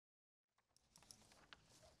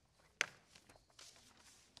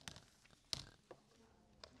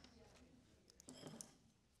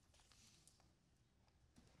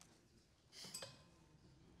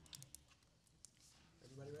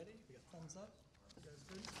Thumbs up. You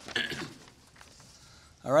guys good?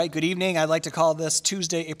 All right, good evening. I'd like to call this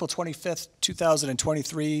Tuesday, April 25th,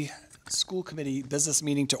 2023 School Committee Business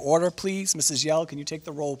Meeting to order, please. Mrs. Yell, can you take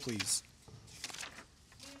the roll, please?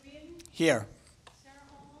 Here. Sarah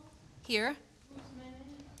Hall. Here. Bruce Menon.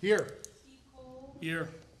 Here. Steve Cole. Here.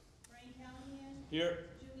 Frank Callahan. Here.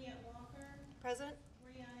 Juliette Walker. Present.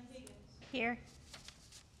 Brianna Higgins. Here.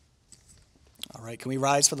 All right, can we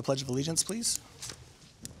rise for the Pledge of Allegiance, please?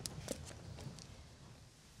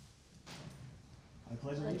 I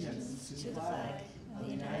pledge allegiance To the flag of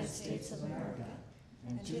the United States of America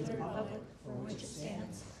and to the republic for which it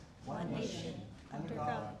stands, one nation, under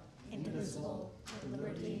God, indivisible, with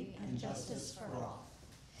liberty and justice for all.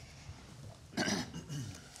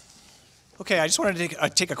 Okay, I just wanted to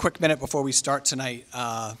take a quick minute before we start tonight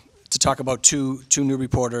to talk about two new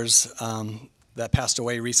reporters that passed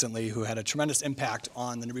away recently who had a tremendous impact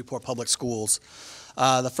on the Newburyport Public Schools.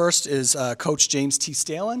 The first is Coach James T.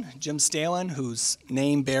 Stalin, Jim Stalin, whose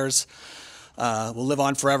name bears, will live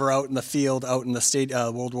on forever out in the field, out in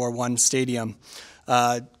the World War I stadium.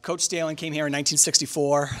 Coach Stalin came here in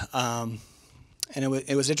 1964, and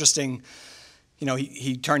it was interesting. You know,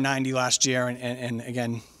 he turned 90 last year, and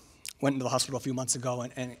again, went into the hospital a few months ago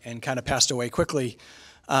and kind of passed away quickly.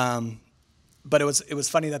 But it was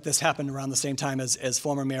funny that this happened around the same time as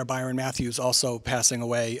former Mayor Byron Matthews also passing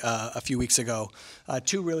away a few weeks ago.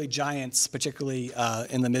 Two really giants, particularly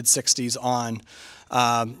in the mid-'60s on.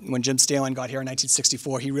 When Jim Stalin got here in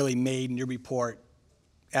 1964, he really made Newburyport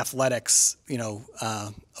athletics,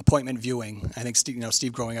 appointment viewing. I think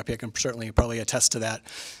Steve growing up here can certainly probably attest to that.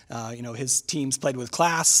 His teams played with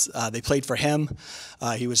class. They played for him.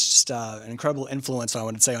 He was just an incredible influence, I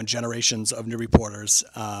would say, on generations of Newburyporters.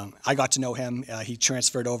 I got to know him. He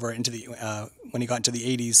transferred over into when he got into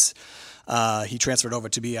the 80s. He transferred over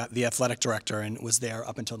to be the athletic director and was there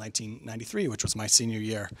up until 1993, which was my senior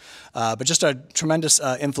year. But just a tremendous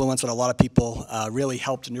influence on a lot of people, really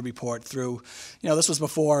helped Newburyport through, this was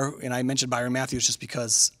before, and I mentioned Byron Matthews just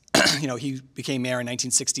because, he became mayor in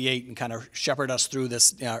 1968 and kind of shepherded us through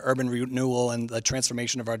this urban renewal and the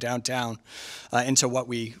transformation of our downtown into what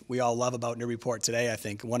we all love about Newburyport today, I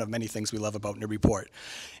think, one of many things we love about Newburyport.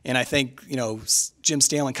 And I think, Jim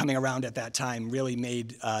Stalin coming around at that time really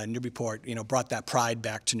made Newburyport, brought that pride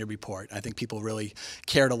back to Newburyport. I think people really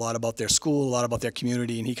cared a lot about their school, a lot about their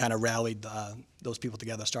community, and he kind of rallied those people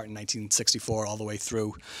together starting in 1964 all the way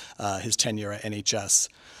through his tenure at NHS.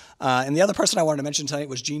 And the other person I wanted to mention tonight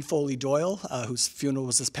was Jean Foley Doyle, whose funeral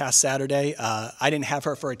was this past Saturday. I didn't have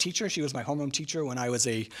her for a teacher. She was my homeroom teacher when I was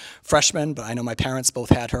a freshman, but I know my parents both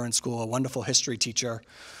had her in school, a wonderful history teacher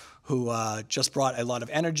who just brought a lot of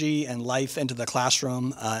energy and life into the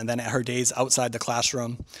classroom. And then at her days outside the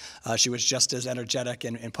classroom, she was just as energetic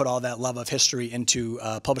and put all that love of history into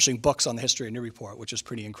publishing books on the history of Newburyport, which is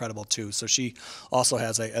pretty incredible too. So she also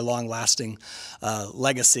has a long-lasting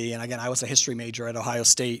legacy. And again, I was a history major at Ohio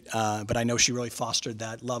State, but I know she really fostered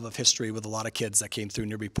that love of history with a lot of kids that came through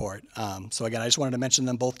Newburyport. So again, I just wanted to mention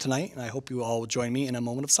them both tonight, and I hope you all will join me in a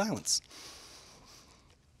moment of silence.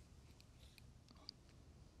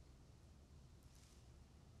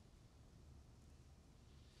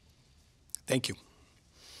 Thank you.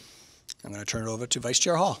 I'm going to turn it over to Vice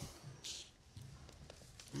Chair Hall.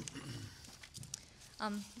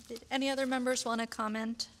 Did any other members want to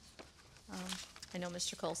comment? I know,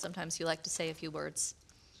 Mr. Cole, sometimes you like to say a few words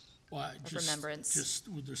of remembrance. Just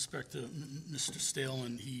with respect to Mr.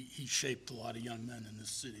 Stalin, he shaped a lot of young men in this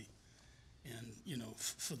city, and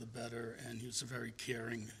for the better. And he was a very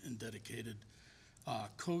caring and dedicated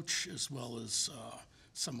coach, as well as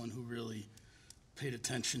someone who really paid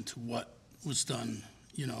attention to what was done,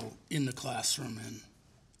 in the classroom and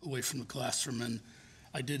away from the classroom. And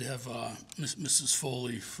I did have Mrs.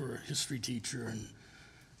 Foley for a history teacher, and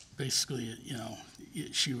basically,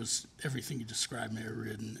 she was everything you described, Mayor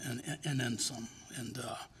Reed, and then some.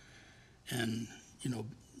 And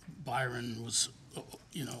Byron was,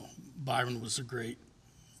 Byron was a great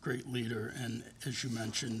leader, and as you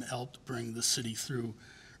mentioned, helped bring the city through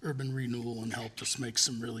urban renewal and helped us make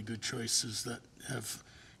some really good choices that have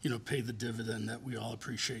pay the dividend that we all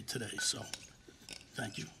appreciate today. So,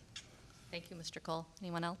 thank you. Thank you, Mr. Cole.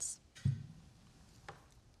 Anyone else?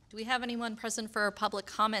 Do we have anyone present for public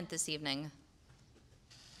comment this evening?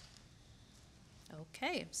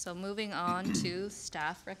 Okay, so moving on to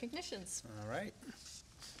staff recognitions. All right.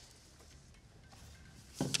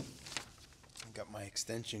 I've got my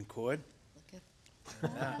extension cord. Look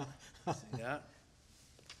at See that?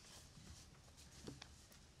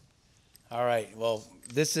 All right. Well,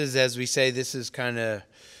 this is, as we say, this is kind of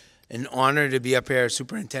an honor to be up here as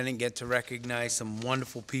superintendent, get to recognize some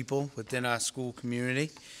wonderful people within our school community.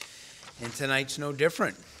 And tonight's no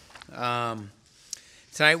different.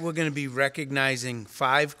 Tonight we're going to be recognizing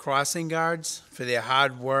 5 crossing guards for their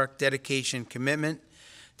hard work, dedication, commitment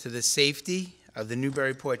to the safety of the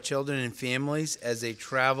Newburyport children and families as they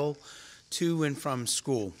travel to and from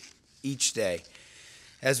school each day.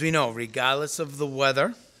 As we know, regardless of the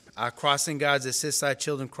weather, our crossing guards assist our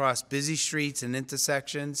children cross busy streets and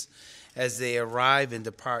intersections as they arrive and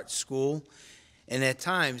depart school, and at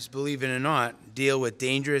times, believe it or not, deal with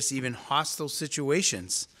dangerous, even hostile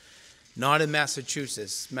situations. Not in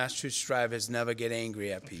Massachusetts. Massachusetts drivers never get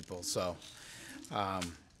angry at people, so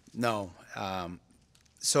no.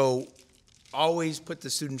 So always put the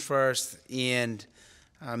student first and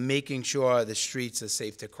making sure the streets are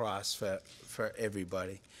safe to cross for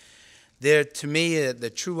everybody. They're, to me, the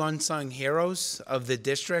true unsung heroes of the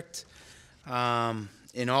district.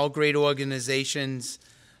 In all great organizations,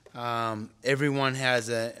 everyone has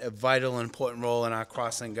a vital and important role, in our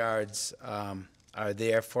crossing guards are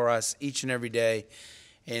there for us each and every day.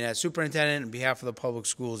 And as superintendent, on behalf of the public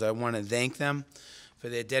schools, I want to thank them for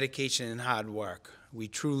their dedication and hard work. We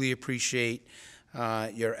truly appreciate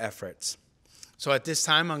your efforts. So at this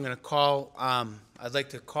time, I'm going to call, I'd like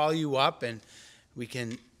to call you up, and we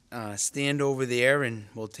can stand over there and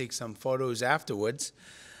we'll take some photos afterwards.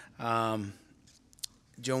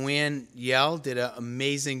 Joanne Yell did an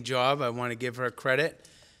amazing job. I want to give her credit.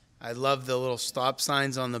 I love the little stop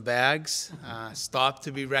signs on the bags. Stop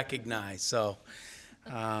to be recognized. So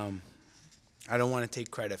I don't want to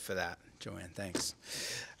take credit for that, Joanne. Thanks.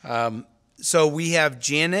 So we have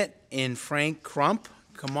Janet and Frank Crump.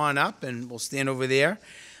 Come on up, and we'll stand over there.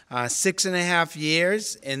 6.5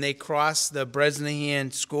 years, and they crossed the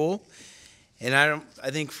Bresnahan School. And I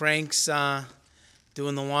think Frank's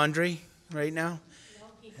doing the laundry right now. No,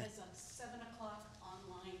 he has a 7 o'clock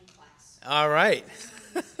online class. All right.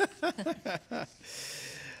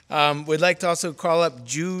 We'd like to also call up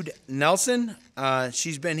Jude Nelson.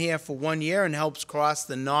 She's been here for 1 year and helps cross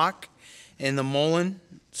the Knock and the Mullen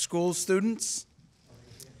school students.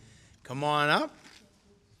 Come on up.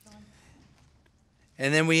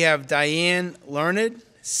 And then we have Diane Learned,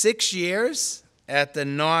 6 years at the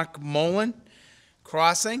Knock Mullen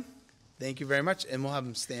crossing. Thank you very much. And we'll have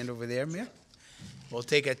them stand over there, Mia. We'll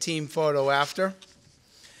take a team photo after.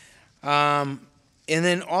 And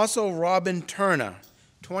then also Robin Turner,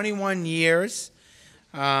 21 years.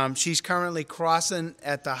 She's currently crossing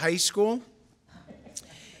at the high school.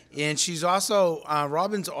 And she's also,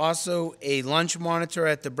 Robin's also a lunch monitor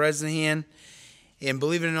at the Bresnahan. And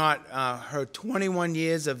believe it or not, her 21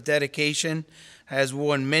 years of dedication has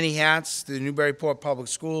worn many hats through the Newburyport Public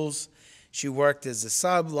Schools. She worked as a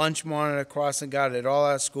sub, lunch monitor, crossing guard at all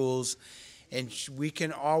our schools. And we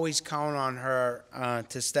can always count on her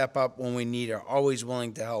to step up when we need her, always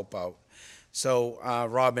willing to help out. So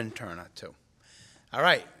Robin Turner, too. All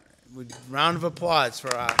right, round of applause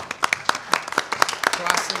for our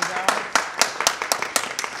crossing guard.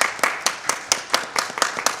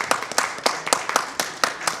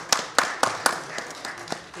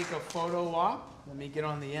 Take a photo op. Let me get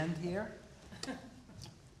on the end here. There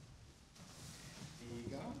you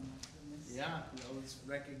go. Yeah, that was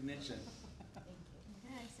recognition.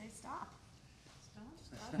 Okay, say stop. Stop.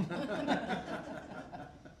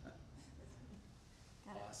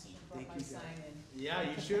 Awesome. Thank you, guys. Yeah,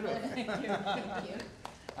 you should have. Thank you.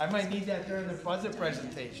 I might need that during the budget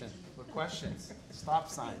presentation for questions. Stop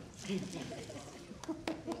sign.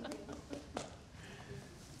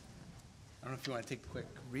 I don't know if you want to take a quick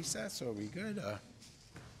recess, or are we good?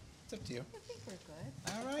 It's up to you. I think we're good.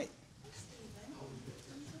 All right.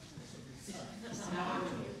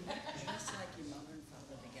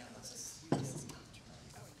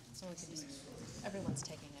 So we can just, everyone's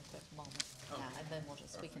taking a quick moment now, and then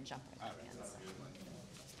we can jump right to the end.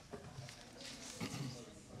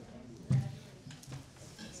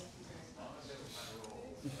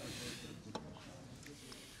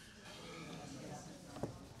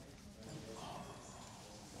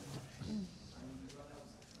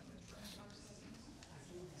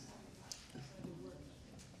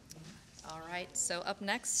 All right, so up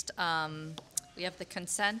next, we have the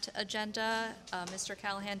consent agenda. Mr.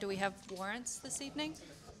 Callahan, do we have warrants this evening?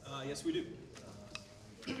 Yes, we do.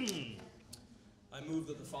 I move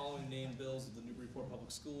that the following named bills of the Newburyport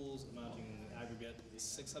Public Schools amounting in aggregate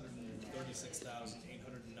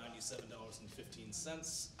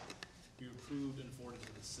 $636,897.15 be approved and forwarded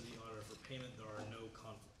to the city auditor for payment. There are no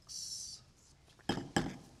conflicts.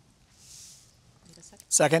 Need a second?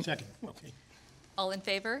 Second? Second, okay. All in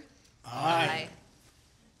favor? Aye.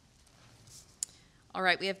 All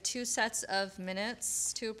right, we have two sets of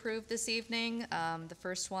minutes to approve this evening. The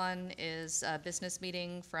first one is a business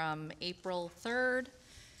meeting from April 3rd.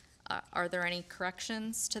 Are there any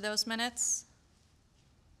corrections to those minutes?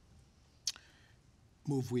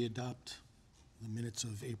 Move we adopt the minutes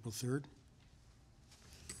of April 3rd.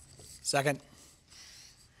 Second.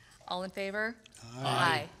 All in favor?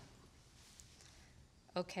 Aye.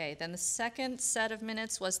 Okay, then the second set of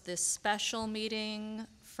minutes was this special meeting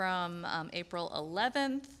from April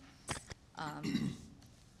 11th.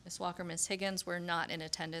 Ms. Walker, Ms. Higgins were not in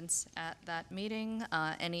attendance at that meeting.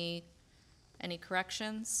 Any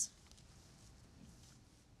corrections?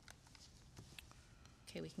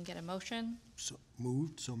 Okay, we can get a motion. So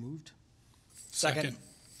moved. Second.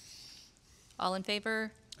 All in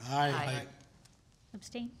favor? Aye.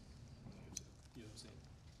 Abstain? You abstain.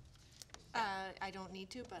 I don't need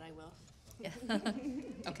to, but I will. Yeah.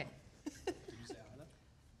 Okay. Did you say aye then?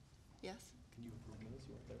 Yes? Can you approve minutes?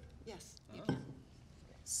 You weren't there. Yes, you can.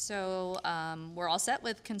 So we're all set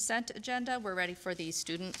with consent agenda. We're ready for the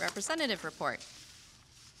student representative report.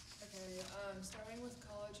 Okay, starting with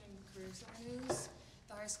college and career center news,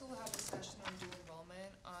 the high school will have a session on dual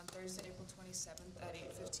enrollment on Thursday, April 27th at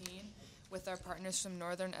 8:15 with our partners from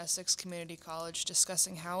Northern Essex Community College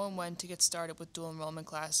discussing how and when to get started with dual enrollment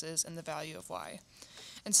classes and the value of why.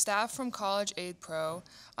 And staff from College Aid Pro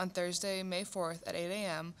on Thursday, May 4th at 8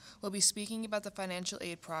 a.m. will be speaking about the financial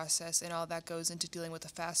aid process and all that goes into dealing with the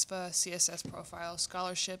FAFSA, CSS profile,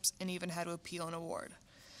 scholarships, and even how to appeal an award.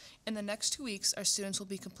 In the next 2 weeks, our students will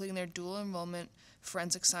be completing their dual enrollment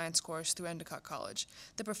forensic science course through Endicott College.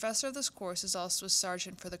 The professor of this course is also a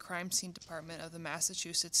sergeant for the crime scene department of the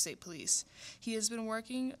Massachusetts State Police. He has been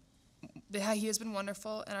wonderful,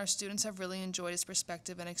 and our students have really enjoyed his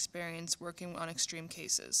perspective and experience working on extreme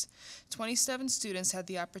cases. 27 students had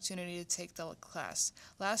the opportunity to take the class.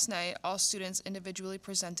 Last night, all students individually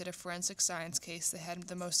presented a forensic science case they had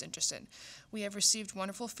the most interest in. We have received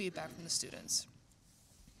wonderful feedback from the students.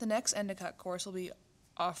 The next Endicott course will be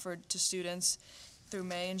offered to students through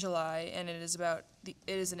May and July, and it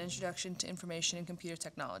is an introduction to information and computer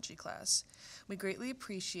technology class. We greatly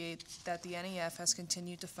appreciate that the NEF has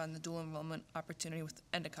continued to fund the dual enrollment opportunity with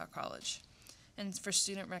Endicott College. And for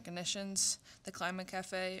student recognitions, the Climate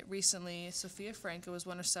Cafe, recently, Sophia Franco was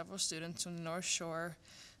one of several students from the North Shore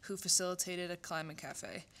who facilitated a Climate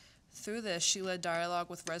Cafe. Through this, she led dialogue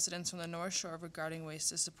with residents from the North Shore regarding ways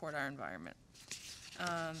to support our environment.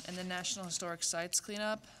 And the National Historic Sites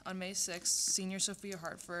Cleanup. On May 6th, Senior Sophia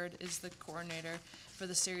Hartford is the coordinator for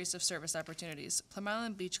the series of service opportunities. Plum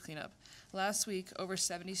Island Beach Cleanup. Last week, over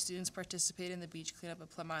 70 students participated in the beach cleanup at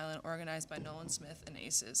Plum Island, organized by Nolan Smith and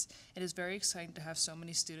ACES. It is very exciting to have so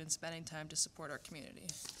many students spending time to support our community.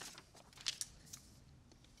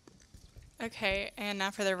 Okay, and now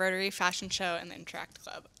for the Rotary Fashion Show and the Interact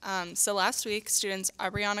Club. So last week, students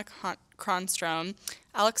Aubriana Cronstrom,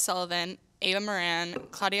 Alex Sullivan, Ava Moran,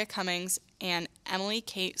 Claudia Cummings, and Emily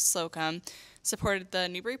Kate Slocum supported the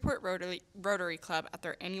Newburyport Rotary Club at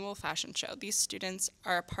their annual fashion show. These students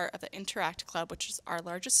are a part of the Interact Club, which is our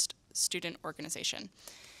largest student organization.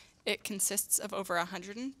 It consists of over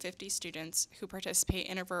 150 students who participate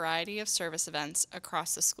in a variety of service events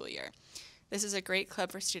across the school year. This is a great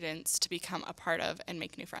club for students to become a part of and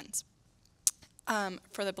make new friends.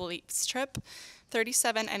 For the Belize trip,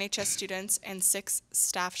 37 NHS students and 6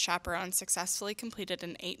 staff chaperones successfully completed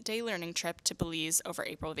an 8-day learning trip to Belize over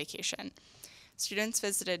April vacation. Students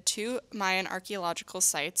visited 2 Mayan archaeological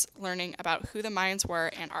sites, learning about who the Mayans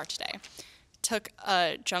were and are today, took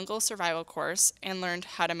a jungle survival course, and learned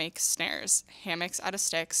how to make snares, hammocks out of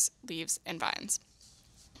sticks, leaves, and vines,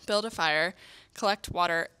 build a fire, collect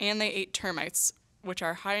water, and they ate termites, which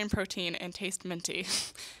are high in protein and taste minty.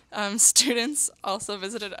 Students also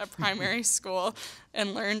visited a primary school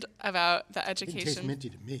and learned about the Didn't taste education minty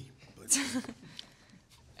to me, but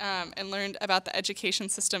and learned about the education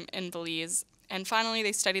system in Belize. And finally,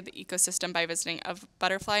 they studied the ecosystem by visiting a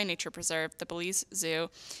butterfly nature preserve, the Belize Zoo,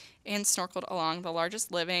 and snorkeled along the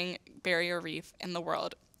largest living barrier reef in the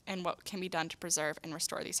world and what can be done to preserve and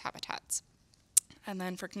restore these habitats. And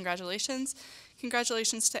then for congratulations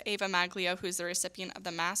to Ava Maglio, who's the recipient of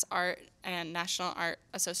the Mass Art and National Art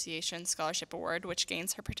Association Scholarship Award, which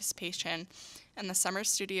gains her participation in the Summer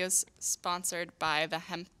Studios sponsored by the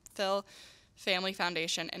Hemphill Family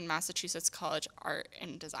Foundation and Massachusetts College of Art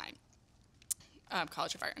and Design.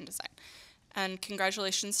 And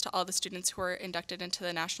congratulations to all the students who were inducted into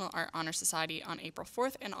the National Art Honor Society on April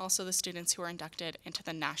 4th, and also the students who were inducted into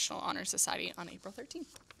the National Honor Society on April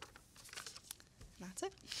 13th. And that's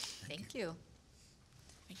it. Thank you.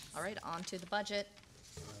 All right, on to the budget.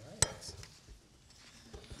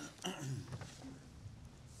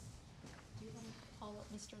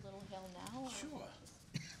 Mr. Littlehill now? or- Sure.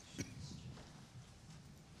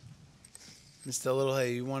 Mr.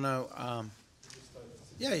 Littlehill, you want to,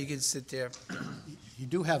 yeah, you can sit there. You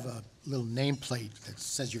do have a little nameplate that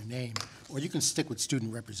says your name, or you can stick with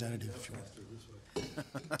student representative if you want.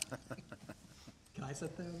 Can I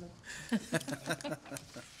sit there?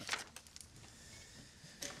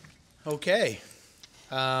 Okay.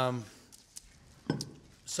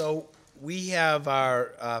 So we have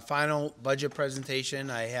our final budget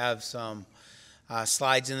presentation. I have some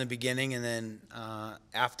slides in the beginning, and then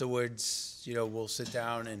afterwards, we'll sit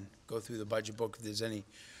down and go through the budget book if there's any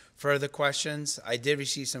further questions. I did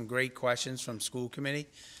receive some great questions from school committee,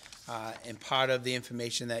 and part of the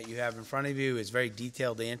information that you have in front of you is very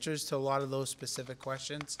detailed answers to a lot of those specific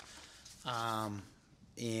questions.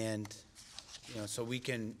 So we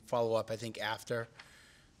can follow up, I think, after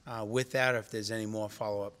with that, or if there's any more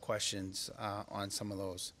follow-up questions on some of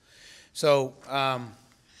those. So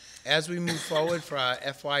as we move forward for our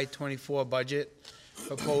FY24 budget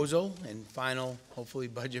proposal and final, hopefully,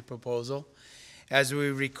 budget proposal, as we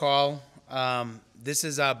recall, this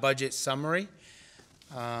is our budget summary,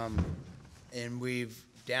 and we've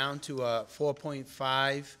down to a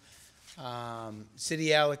 4.5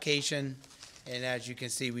 city allocation, and as you can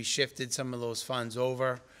see, we shifted some of those funds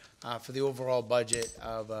over for the overall budget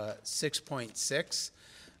of 6.6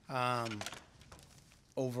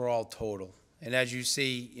 overall total. And as you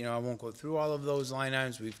see, I won't go through all of those line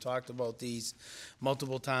items. We've talked about these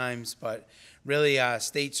multiple times, but really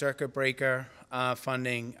state circuit breaker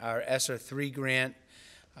funding, our ESSER 3 grant,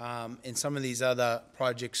 and some of these other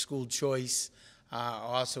projects, school choice,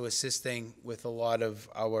 also assisting with a lot of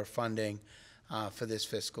our funding for this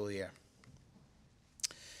fiscal year.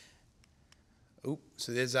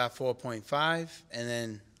 So there's our 4.5, and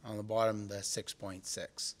then on the bottom, the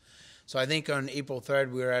 6.6. So I think on April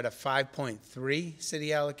 3rd, we were at a 5.3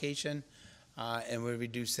 city allocation, and we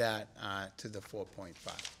reduced that to the 4.5.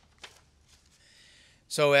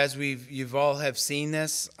 So as you've all have seen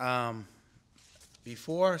this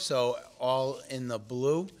before, so all in the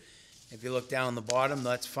blue. If you look down the bottom,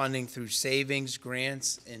 that's funding through savings,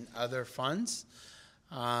 grants, and other funds.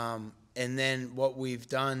 And then what we've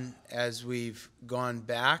done as we've gone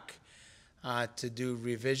back to do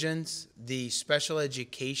revisions, the special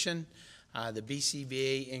education, the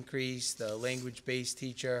BCBA increase, the language-based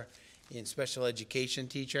teacher and special education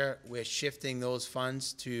teacher, we're shifting those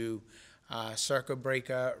funds to circuit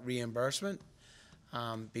breaker reimbursement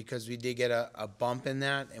because we did get a bump in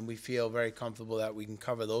that, and we feel very comfortable that we can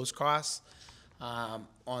cover those costs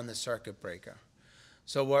on the circuit breaker.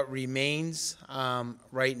 So what remains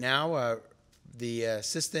right now are the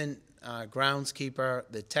assistant groundskeeper,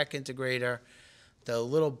 the tech integrator, the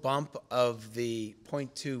little bump of the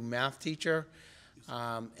 .2 math teacher,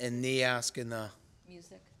 and NEASC in the...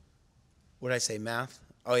 Music. What did I say, math?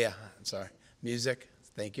 Oh, yeah, I'm sorry. Music,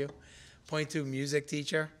 thank you. .2 music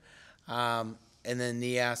teacher, and then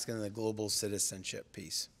NEASC in the global citizenship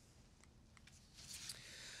piece.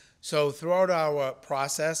 So throughout our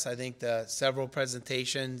process, I think the several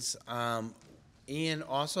presentations and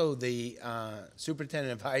also the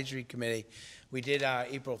Superintendent Advisory Committee, we did our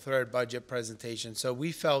April 3rd budget presentation. So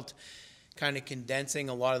we felt kind of condensing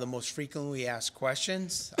a lot of the most frequently asked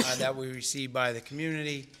questions that we received by the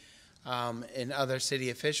community and other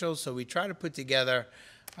city officials. So we try to put together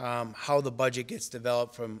how the budget gets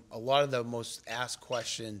developed from a lot of the most asked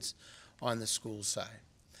questions on the school side.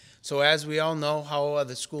 So as we all know, how are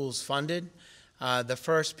the schools funded? The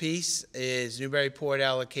first piece is Newburyport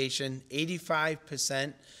allocation.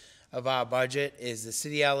 85% of our budget is the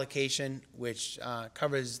city allocation, which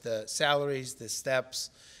covers the salaries, the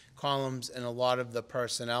steps, columns, and a lot of the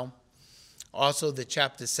personnel. Also the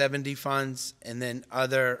Chapter 70 funds, and then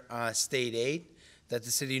other state aid that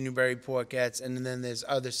the city of Newburyport gets, and then there's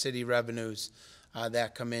other city revenues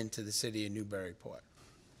that come into the city of Newburyport.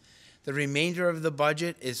 The remainder of the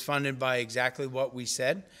budget is funded by exactly what we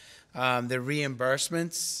said. The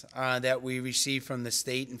reimbursements that we receive from the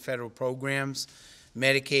state and federal programs,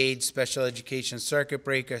 Medicaid, special education circuit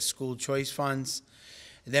breaker, school choice funds.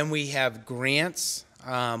 Then we have grants,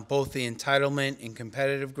 both the entitlement and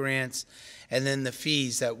competitive grants, and then the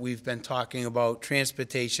fees that we've been talking about,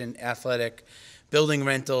 transportation, athletic, building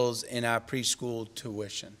rentals, and our preschool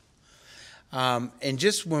tuition. And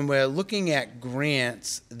just when we're looking at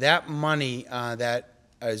grants, that money that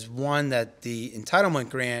is one that the entitlement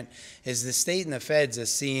grant is the state and the feds are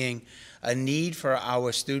seeing a need for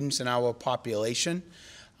our students and our population.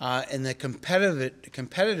 And the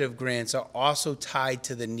competitive grants are also tied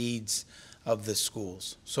to the needs of the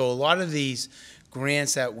schools. So a lot of these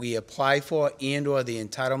grants that we apply for and or the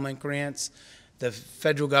entitlement grants, the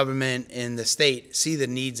federal government and the state see the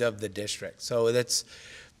needs of the district. So that's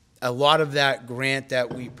a lot of that grant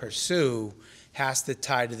that we pursue has to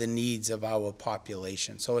tie to the needs of our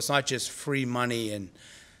population. So it's not just free money and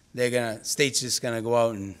state's just gonna go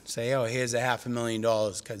out and say, oh, here's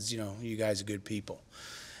 $500,000 because, you guys are good people.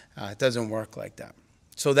 It doesn't work like that.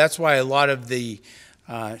 So that's why a lot of the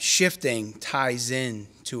shifting ties in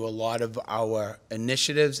to a lot of our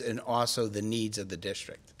initiatives and also the needs of the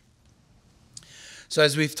district. So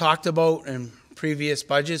as we've talked about in previous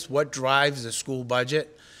budgets, what drives the school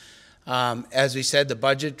budget? As we said, the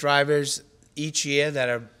budget drivers each year that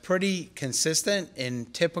are pretty consistent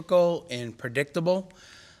and typical and predictable.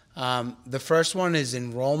 The first one is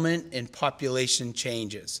enrollment and population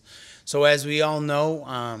changes. So as we all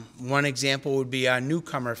know, one example would be our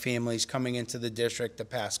newcomer families coming into the district the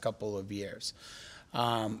past couple of years.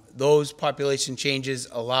 Those population changes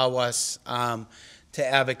allow us to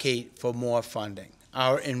advocate for more funding.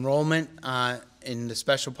 Our enrollment in the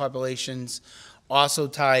special populations also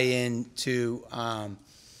tie into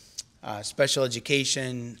special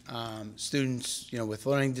education, students with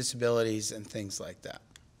learning disabilities and things like that.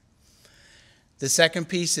 The second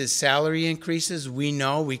piece is salary increases. We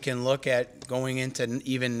know we can look at going into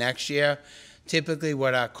even next year, typically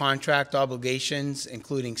what our contract obligations,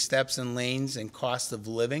 including steps and lanes and cost of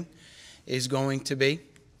living, is going to be.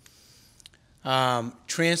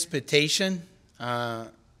 Transportation,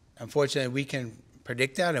 unfortunately, we can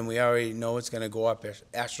predict that, and we already know it's going to go up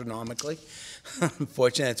astronomically.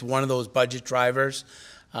 Unfortunately, it's one of those budget drivers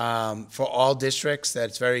for all districts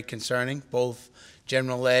that's very concerning, both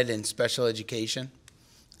general ed and special education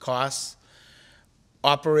costs.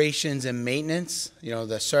 Operations and maintenance,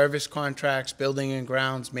 the service contracts, building and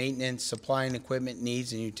grounds, maintenance, supply and equipment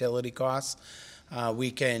needs, and utility costs.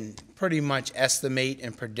 We can pretty much estimate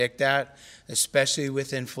and predict that, especially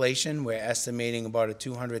with inflation. We're estimating about a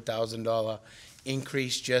 $200,000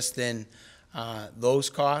 increase just in those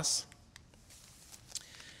costs.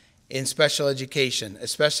 In special education,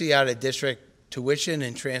 especially out of district tuition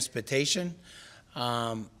and transportation,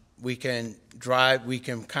 we can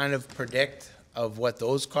kind of predict of what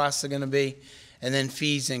those costs are going to be, and then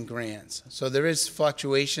fees and grants. So there is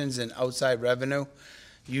fluctuations in outside revenue,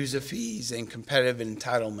 user fees, and competitive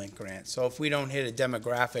entitlement grants. So if we don't hit a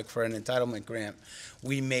demographic for an entitlement grant,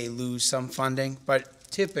 we may lose some funding, but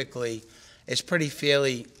typically it's pretty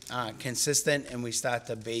fairly consistent, and we start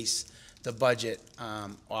to base the budget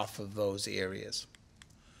off of those areas.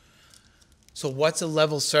 So what's a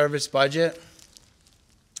level service budget?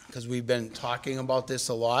 Because we've been talking about this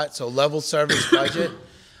a lot. So level service budget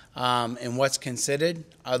and what's considered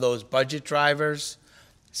are those budget drivers,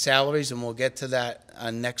 salaries, and we'll get to that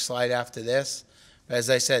next slide after this. But as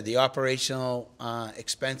I said, the operational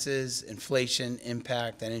expenses, inflation,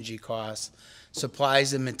 impact, energy costs,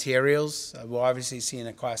 supplies and materials. We're obviously seeing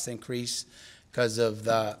a cost increase because of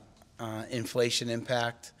the inflation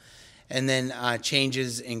impact, and then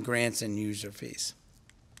changes in grants and user fees.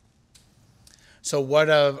 So what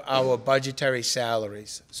are our budgetary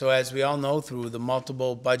salaries? So as we all know through the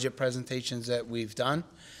multiple budget presentations that we've done,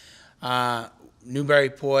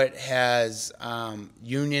 Newburyport has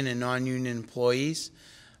union and non-union employees.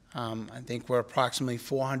 I think we're approximately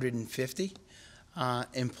 450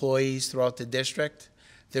 employees throughout the district.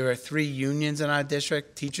 There are 3 unions in our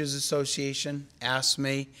district: Teachers Association,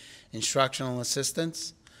 ASME, Instructional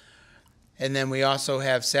Assistants. And then we also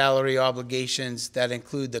have salary obligations that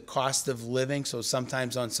include the cost of living. So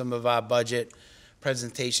sometimes on some of our budget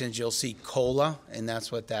presentations, you'll see COLA, and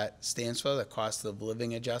that's what that stands for, the cost of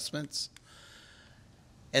living adjustments.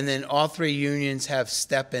 And then all 3 unions have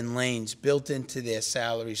step and lanes built into their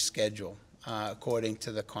salary schedule according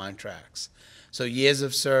to the contracts. So years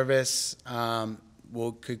of service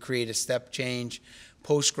could create a step change.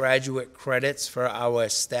 Postgraduate credits for our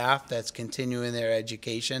staff that's continuing their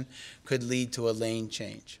education could lead to a lane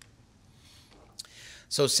change.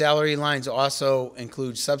 So salary lines also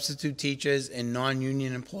include substitute teachers and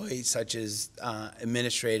non-union employees such as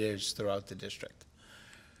administrators throughout the district.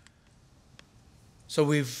 So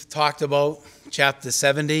we've talked about Chapter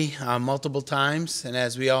 70 multiple times, and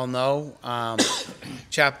as we all know,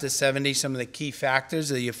 Chapter 70, some of the key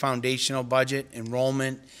factors are your foundational budget,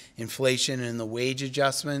 enrollment, inflation, and the wage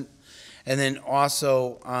adjustment, and then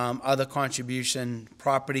also other contribution,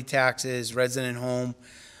 property taxes, resident home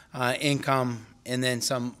income, and then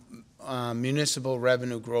some municipal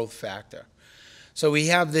revenue growth factor. So we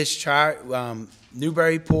have this chart.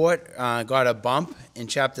 Newburyport got a bump in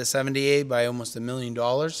Chapter 70A by almost $1 million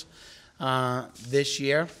this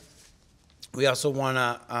year. We also want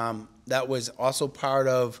to, that was also part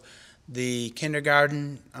of the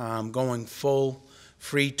kindergarten going full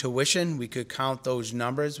free tuition, we could count those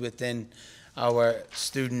numbers within our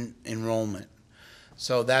student enrollment.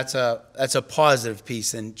 So that's a positive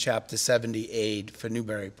piece in Chapter 70 aid for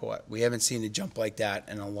Newburyport. We haven't seen a jump like that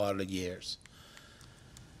in a lot of years.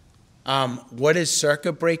 What is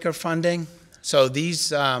circuit breaker funding? So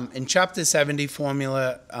these, in Chapter 70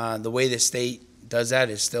 formula, the way the state does that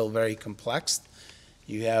is still very complex.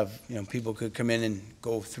 You have, people could come in and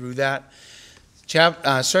go through that.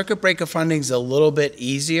 Circuit breaker funding is a little bit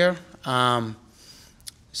easier.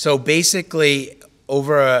 So basically,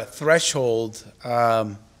 over a threshold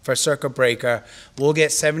for circuit breaker, we'll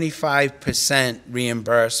get 75%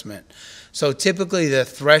 reimbursement. So typically the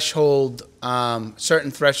threshold,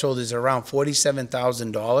 certain threshold is around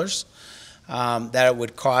 $47,000 that it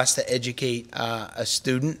would cost to educate a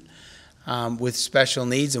student with special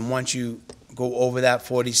needs. And once you go over that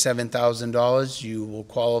 $47,000, you will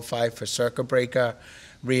qualify for circuit breaker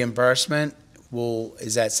reimbursement,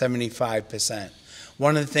 is at 75%.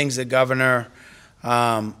 One of the things the governor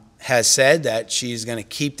has said that she's going to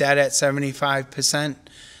keep that at 75%.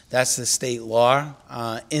 That's the state law.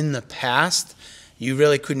 In the past, you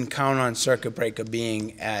really couldn't count on circuit breaker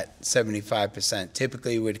being at 75%.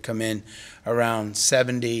 Typically, it would come in around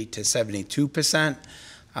 70 to 72%,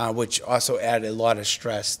 which also added a lot of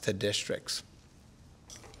stress to districts.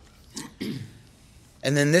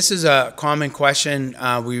 And then this is a common question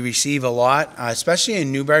we receive a lot, especially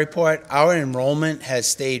in Newburyport. Our enrollment has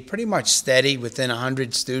stayed pretty much steady within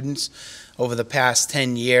 100 students over the past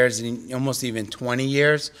 10 years and almost even 20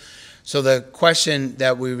 years. So the question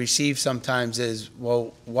that we receive sometimes is,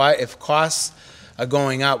 well, why, if costs are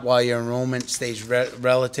going up while your enrollment stays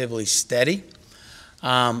relatively steady?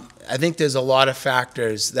 I think there's a lot of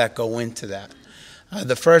factors that go into that.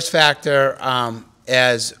 The first factor,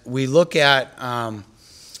 as we look at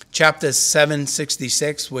Chapter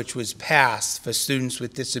 766, which was passed for students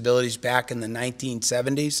with disabilities back in the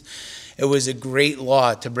 1970s. It was a great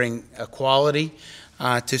law to bring equality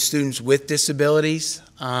to students with disabilities.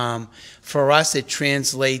 For us, it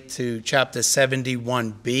translates to Chapter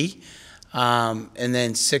 71B, and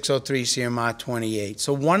then 603 CMR 28.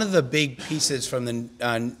 So one of the big pieces from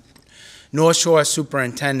the North Shore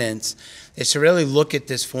superintendents is to really look at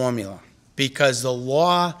this formula, because the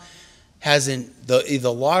law hasn't,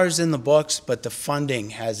 the law is in the books, but the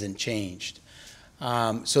funding hasn't changed.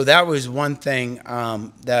 So that was one thing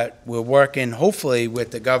that we're working, hopefully,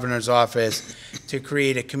 with the governor's office to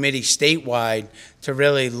create a committee statewide to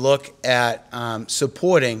really look at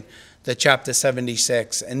supporting the Chapter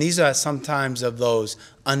 76. And these are sometimes of those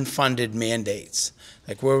unfunded mandates.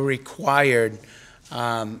 Like, we're required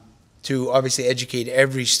to obviously educate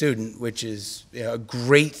every student, which is a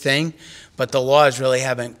great thing, but the laws really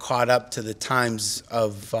haven't caught up to the times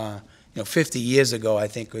of, 50 years ago, I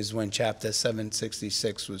think, was when Chapter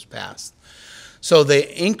 766 was passed. So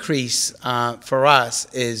the increase for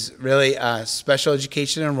us is really special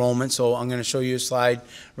education enrollment. So I'm going to show you a slide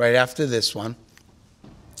right after this one.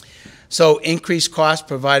 So increased cost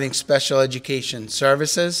providing special education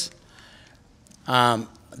services.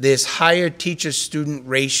 There's higher teacher-student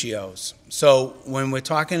ratios. So when we're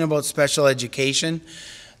talking about special education,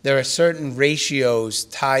 there are certain ratios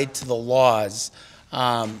tied to the laws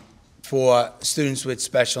for students with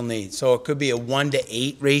special needs. So it could be a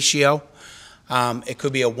 1-to-8 ratio. It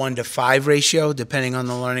could be a 1-to-5 ratio, depending on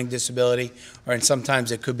the learning disability, or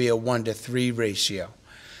sometimes it could be a 1-to-3 ratio.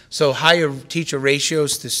 So higher teacher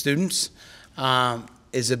ratios to students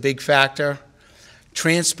is a big factor.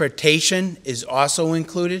 Transportation is also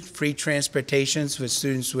included, free transportations for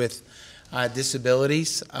students with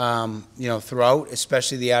disabilities, throughout,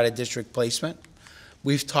 especially the out-of-district placement.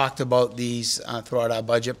 We've talked about these throughout our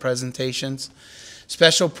budget presentations.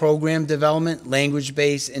 Special program development,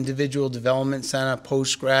 language-based individual development center,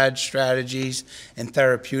 post-grad strategies, and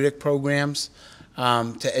therapeutic programs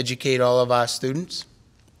to educate all of our students.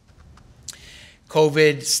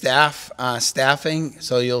 COVID staffing,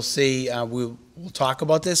 so you'll see we'll talk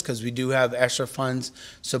about this because we do have extra funds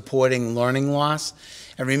supporting learning loss.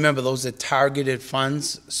 And remember, those are targeted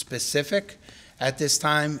funds specific at this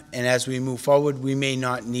time, and as we move forward, we may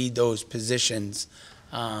not need those positions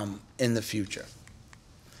in the future.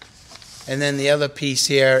 And then the other piece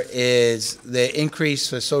here is the increase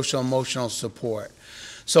for social emotional support.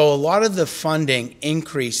 So a lot of the funding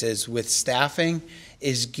increases with staffing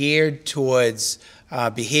is geared towards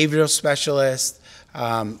behavioral specialists,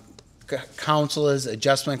 counselors,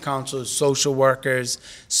 adjustment counselors, social workers,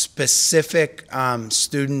 specific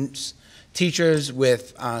students, teachers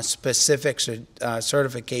with specific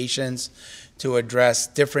certifications to address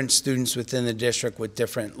different students within the district with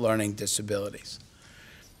different learning disabilities.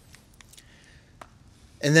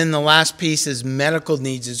 And then the last piece is medical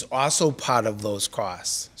needs is also part of those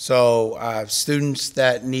costs. So students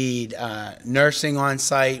that need nursing on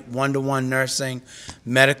site, one-to-one nursing,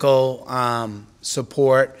 medical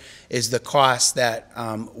support is the cost that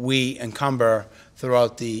we encumber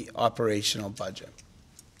throughout the operational budget.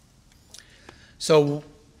 So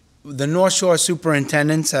the North Shore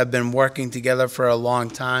superintendents have been working together for a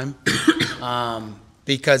long time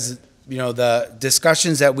because the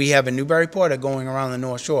discussions that we have in Newburyport are going around the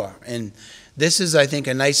North Shore. And this is, I think,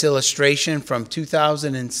 a nice illustration from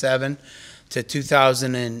 2007 to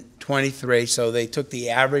 2023. So they took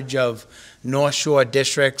the average of North Shore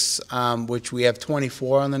districts, which we have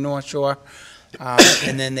 24 on the North Shore,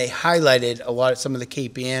 and then they highlighted some of the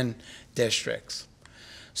Cape Ann districts.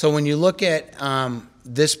 So when you look at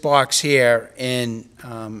this box here in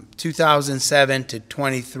 2007 to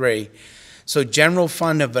 23, so general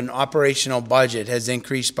fund of an operational budget has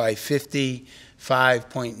increased by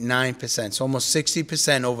 55.9%, so almost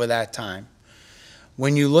 60% over that time.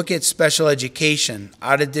 When you look at special education,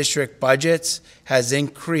 out-of-district budgets has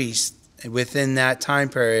increased within that time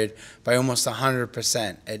period by almost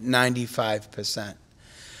 100%, at 95%.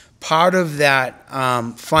 Part of that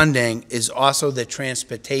funding is also the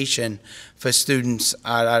transportation for students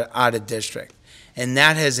out of district, and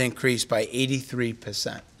that has increased by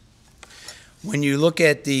 83%. When you look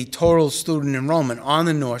at the total student enrollment on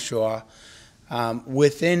the North Shore,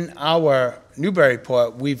 within our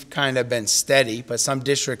Newburyport, we've kind of been steady, but some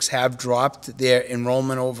districts have dropped their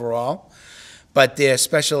enrollment overall. But their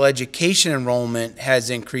special education enrollment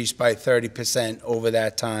has increased by 30% over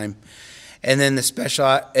that time. And then the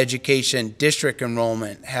special education district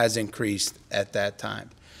enrollment has increased at that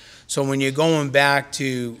time. So when you're going back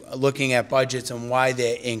to looking at budgets and why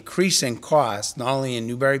they're increasing costs, not only in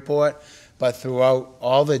Newburyport, but throughout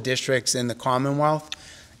all the districts in the Commonwealth,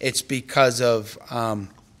 it's because of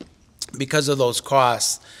those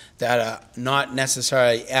costs that are not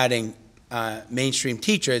necessarily adding mainstream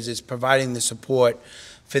teachers. It's providing the support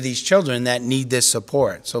for these children that need this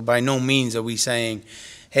support. So by no means are we saying,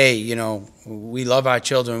 hey, we love our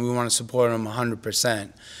children, we want to support them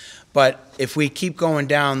 100%. But if we keep going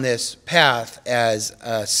down this path as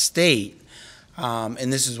a state,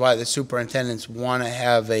 and this is why the superintendents want to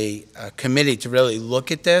have a committee to really look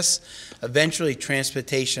at this. Eventually,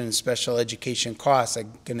 transportation and special education costs are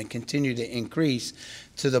going to continue to increase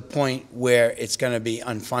to the point where it's going to be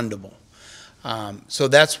unfundable. So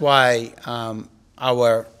that's why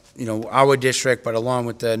our district, but along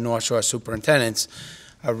with the North Shore superintendents,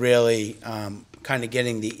 are really kind of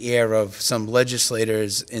getting the ear of some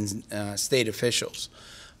legislators and state officials.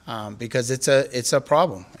 Because it's a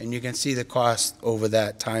problem, and you can see the cost over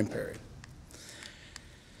that time period.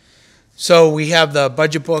 So we have the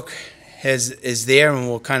budget book is there, and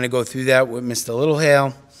we'll kind of go through that with Mr.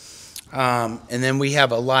 Littlehale. And then we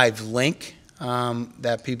have a live link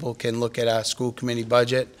that people can look at our school committee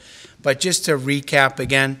budget. But just to recap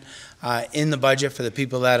again, in the budget for the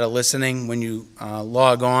people that are listening, when you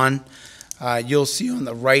log on, you'll see on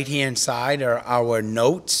the right-hand side are our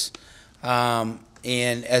notes.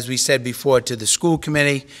 And as we said before to the school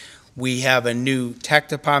committee, we have a new tech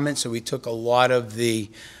department, so we took a lot of the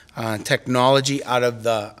technology out of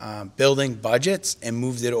the building budgets and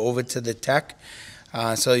moved it over to the tech.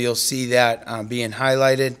 So you'll see that being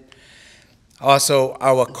highlighted. Also,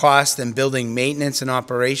 our cost and building maintenance and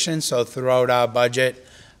operations, so throughout our budget,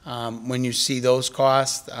 when you see those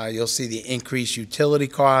costs, you'll see the increased utility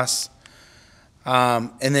costs.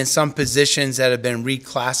 And then some positions that have been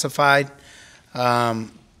reclassified,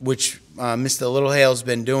 which Mr. Littlehale's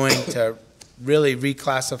been doing to really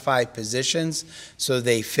reclassify positions so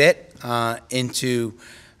they fit into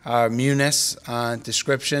our munis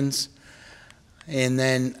descriptions. And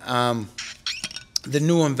then the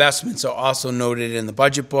new investments are also noted in the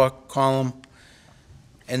budget book column.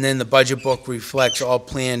 And then the budget book reflects all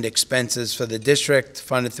planned expenses for the district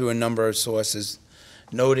funded through a number of sources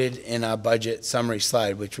noted in our budget summary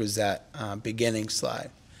slide, which was that beginning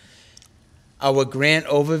slide. Our grant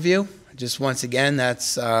overview, just once again,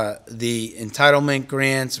 that's the entitlement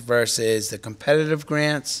grants versus the competitive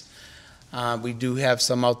grants. We do have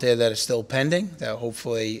some out there that are still pending that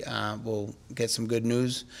hopefully we'll get some good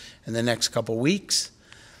news in the next couple weeks.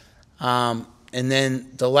 And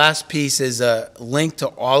then the last piece is a link to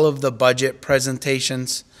all of the budget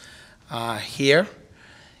presentations here.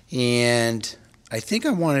 And I think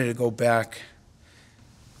I wanted to go back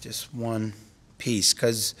just one piece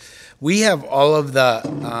because we have all of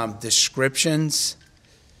the descriptions.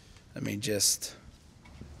 Let me just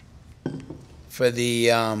for the,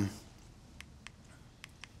 well,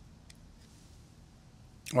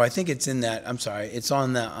 I think it's in that, I'm sorry, it's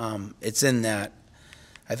on the, it's in that,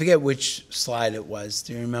 I forget which slide it was.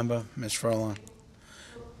 Do you remember, Ms. Furlong?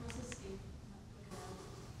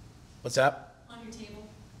 What's that? On your table,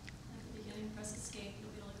 at the beginning, press escape, you'll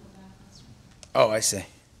be able to go back faster. Oh, I see.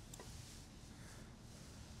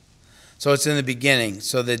 So it's in the beginning,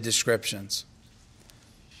 so the descriptions.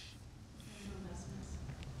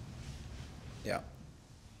 Yeah.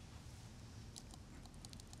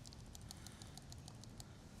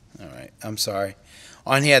 All right, I'm sorry.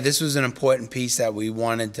 On here, this was an important piece that we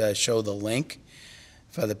wanted to show the link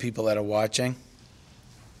for the people that are watching.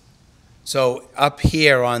 So up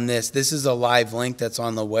here on this is a live link that's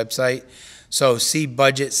on the website. So see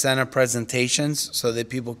Budget Center presentations so that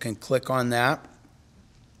people can click on that.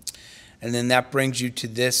 And then that brings you to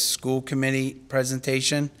this school committee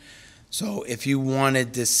presentation. So if you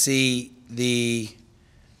wanted to see the,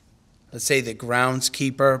 let's say the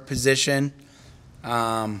groundskeeper position,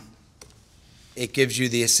 it gives you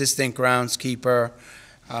the assistant groundskeeper,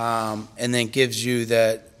 and then gives you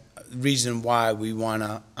the reason why we want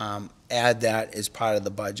to add that as part of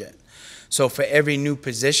the budget. So for every new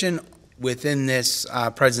position within this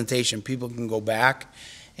presentation, people can go back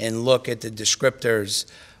and look at the descriptors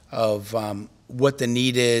of what the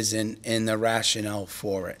need is and the rationale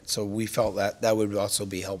for it. So we felt that that would also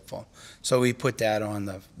be helpful. So we put that on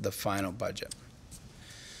the final budget.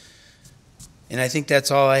 And I think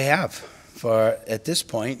that's all I have for at this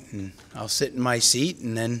point, and I'll sit in my seat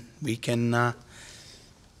and then we can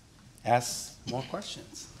ask more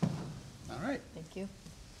questions. All right. Thank you.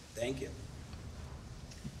 Thank you.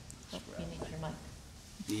 Oh, you need your mic.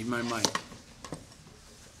 Need my mic.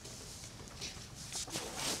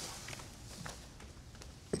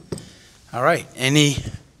 All right, any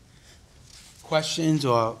questions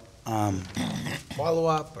or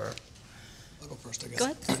follow-up or? I'll go first, I guess. Go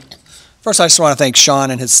ahead. First, I just want to thank Sean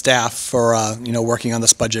and his staff for, working on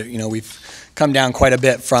this budget. We've come down quite a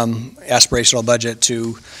bit from aspirational budget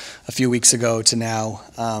to a few weeks ago to now,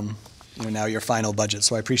 now your final budget.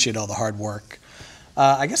 So I appreciate all the hard work.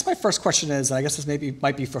 I guess my first question is, and I guess this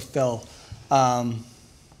might be for Phil. And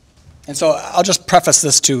so I'll just preface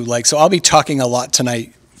this too, so I'll be talking a lot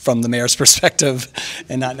tonight from the mayor's perspective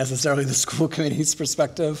and not necessarily the school committee's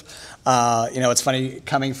perspective. It's funny,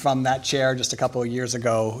 coming from that chair just a couple of years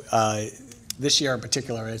ago, this year in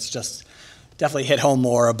particular, it's just definitely hit home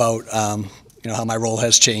more about, how my role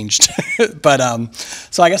has changed. But,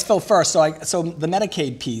 so I guess Phil first, so the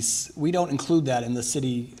Medicaid piece, we don't include that in the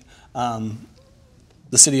city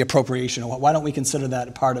appropriation. Why don't we consider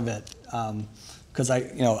that part of it? Because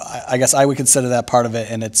I guess I would consider that part of it,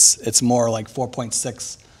 and it's more like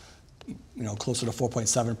 4.6, closer to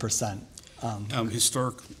 4.7%.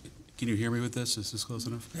 Historic, can you hear me with this? Is this close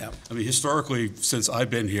enough? Yeah. I mean, historically, since I've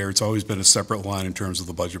been here, it's always been a separate line in terms of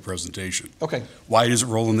the budget presentation. Okay. Why does it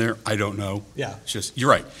roll in there? I don't know. Yeah. It's just, you're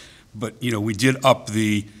right. But, we did up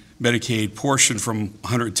the Medicaid portion from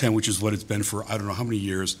 110, which is what it's been for I don't know how many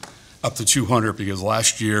years, up to 200, because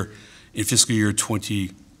last year, in fiscal year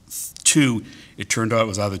 22, it turned out it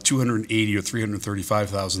was either 280 or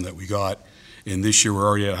 335,000 that we got. And this year, we're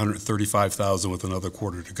already at 135,000 with another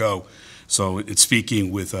quarter to go. So it's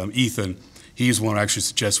speaking with Ethan, he's one who actually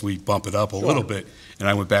suggests we bump it up a little bit. And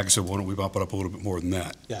I went back and said, why don't we bump it up a little bit more than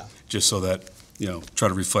that? Yeah. Just so that, try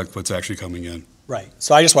to reflect what's actually coming in. Right.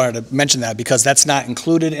 So I just wanted to mention that because that's not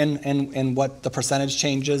included in what the percentage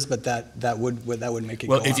changes, but that would make it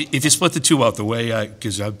go Well, up. if you split the two out, the way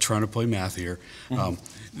because I'm trying to play math here,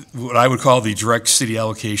 what I would call the direct city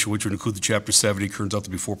allocation, which would include the Chapter 70, turns out to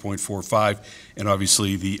be 4.45, and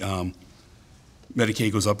obviously the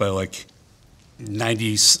Medicaid goes up by like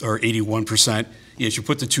 90 or 81%. Yes, you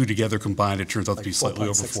put the two together combined, it turns out to be slightly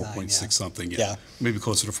over 4.6 something. Yeah. Maybe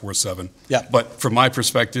closer to 4.7. Yeah. But from my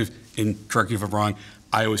perspective, and correct me if I'm wrong,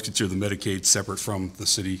 I always consider the Medicaid separate from the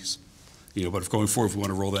cities. But if going forward, if we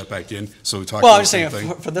want to roll that back in, so we talk Well, about I'm the just same saying,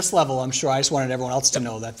 thing. for this level, I'm sure I just wanted everyone else to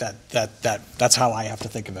know that's how I have to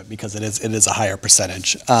think of it, because it is a higher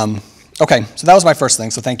percentage. Okay, so that was my first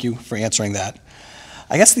thing, so thank you for answering that.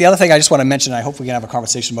 I guess the other thing I just want to mention, I hope we can have a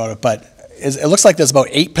conversation about it, but it looks like there's about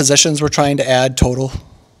 8 positions we're trying to add total.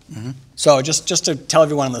 Mhm. So just to tell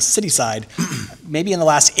everyone on the city side, maybe in the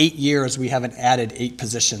last 8 years, we haven't added 8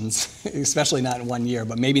 positions, especially not in 1 year,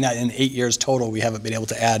 but maybe not in 8 years total, we haven't been able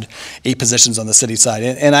to add 8 positions on the city side.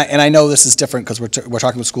 And I know this is different because we're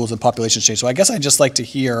talking about schools and population change. So I guess I'd just like to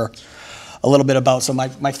hear a little bit about, so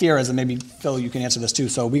my fear is, and maybe Phil, you can answer this too,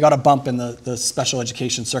 so we got a bump in the special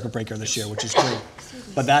education circuit breaker this year, which is great.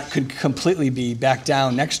 but that could completely be back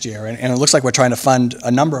down next year, and it looks like we're trying to fund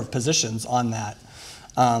a number of positions on that.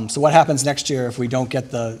 So what happens next year if we don't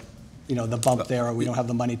get the bump there, or we don't have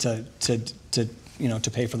the money to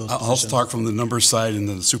pay for those I'll positions? talk from the numbers side, and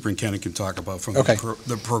then the superintendent can talk about from Okay.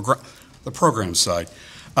 the program side.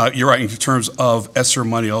 You're right, in terms of ESSER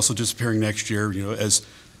money also disappearing next year, as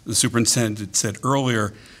the superintendent said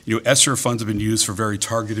earlier, ESSER funds have been used for very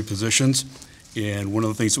targeted positions, and one of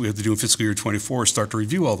the things that we have to do in fiscal year '24 is start to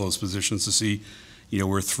review all those positions to see,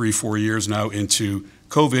 we're 3-4 years now into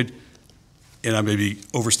COVID, and I may be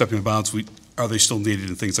overstepping the bounds, are they still needed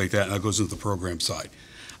and things like that, and that goes into the program side.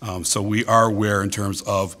 So we are aware in terms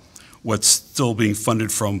of what's still being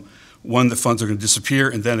funded from, one, the funds are going to disappear,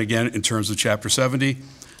 and then again, in terms of Chapter 70,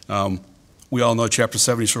 we all know Chapter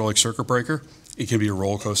 70 is sort of like circuit breaker. It can be a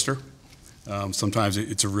roller coaster. Sometimes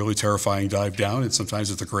it's a really terrifying dive down, and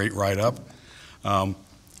sometimes it's a great ride up.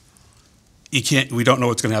 We don't know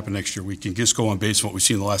what's going to happen next year. We can just go on based on what we've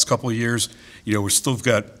seen in the last couple of years. We've still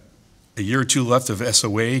got a year or two left of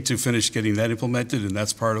SOA to finish getting that implemented, and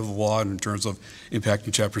that's part of the law in terms of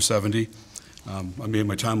impacting Chapter 70. I made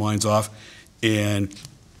my timelines off, and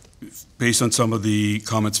based on some of the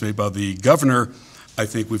comments made by the governor, I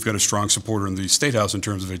think we've got a strong supporter in the State House in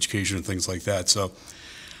terms of education and things like that. So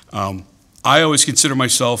I always consider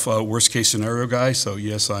myself a worst-case scenario guy, so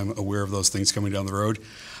yes, I'm aware of those things coming down the road.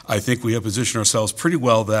 I think we have positioned ourselves pretty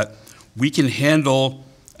well that we can handle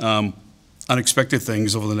unexpected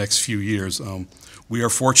things over the next few years. We are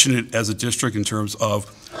fortunate as a district in terms of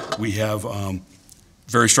we have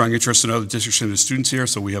very strong interest in other districts and the students here,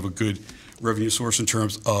 so we have a good revenue source in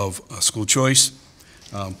terms of school choice.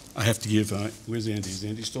 I have to give, where's Andy? Is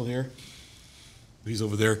Andy still here? He's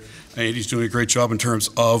over there. Andy's doing a great job in terms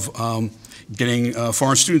of getting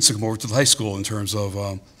foreign students to come over to the high school in terms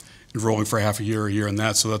of enrolling for half a year and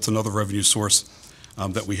that, so that's another revenue source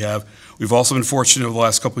that we have. We've also been fortunate over the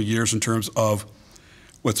last couple of years in terms of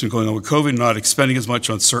what's been going on with COVID, not expending as much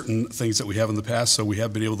on certain things that we have in the past, so we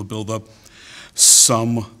have been able to build up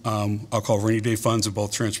some, I'll call rainy day funds in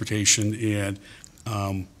both transportation and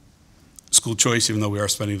school choice, even though we are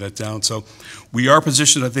spending that down. So we are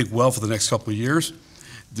positioned, I think, well for the next couple of years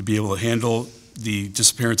to be able to handle the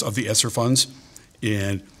disappearance of the ESSER funds.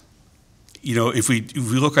 And, if we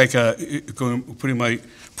look like putting my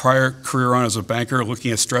prior career on as a banker,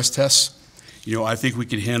 looking at stress tests, I think we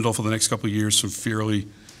can handle for the next couple of years some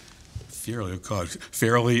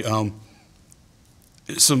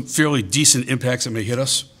some fairly decent impacts that may hit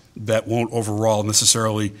us that won't overall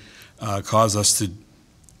necessarily cause us to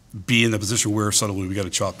be in the position where suddenly we got to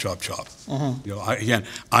chop.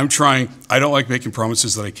 I'm trying. I don't like making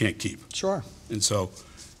promises that I can't keep. Sure.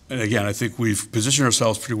 And again, I think we've positioned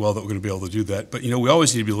ourselves pretty well that we're going to be able to do that. But we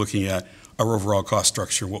always need to be looking at our overall cost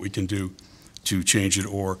structure and what we can do to change it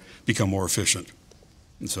or become more efficient.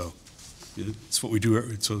 And so it's what we do.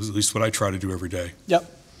 It's at least what I try to do every day.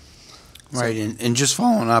 Yep. Right, and just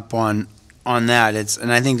following up on that,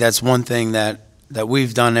 and I think that's one thing that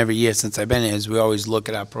we've done every year since I've been here is we always look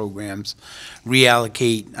at our programs,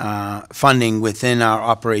 reallocate funding within our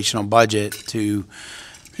operational budget to,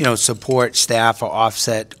 support staff or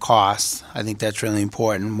offset costs. I think that's really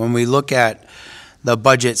important. When we look at the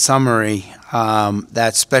budget summary,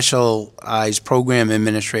 that specialized program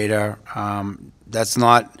administrator, that's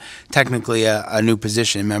not technically a new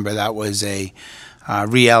position. Remember, that was a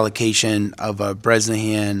reallocation of a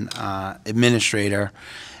Bresnahan administrator.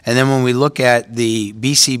 And then when we look at the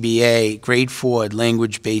BCBA, grade 4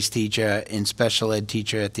 language-based teacher and special ed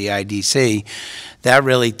teacher at the IDC, that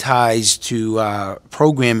really ties to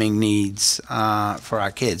programming needs for our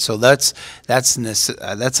kids. So that's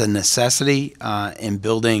a necessity in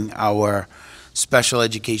building our special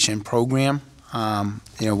education program.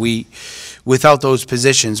 Without those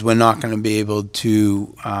positions, we're not going to be able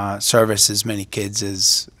to service as many kids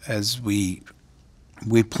as we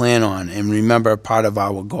plan on. And remember, part of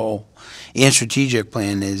our goal and strategic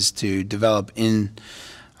plan is to develop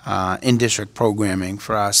in-district programming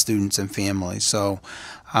for our students and families. So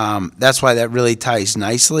that's why that really ties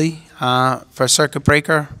nicely for Circuit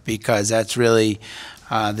Breaker, because that's really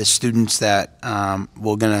the students that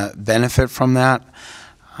we're going to benefit from that.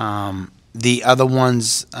 The other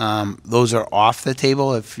ones, those are off the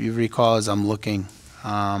table, if you recall, as I'm looking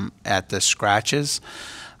at the scratches.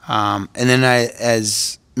 And then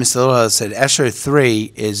as Mr. Little said, ESSER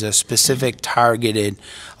 3 is a specific targeted,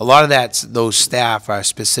 a lot of those staff are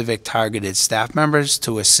specific targeted staff members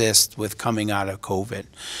to assist with coming out of COVID.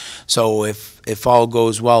 So if all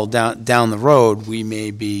goes well down the road, we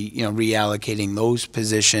may be reallocating those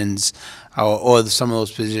positions, or some of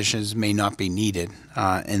those positions may not be needed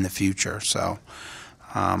in the future. So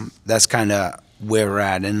That's kind of where we're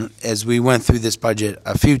at. And as we went through this budget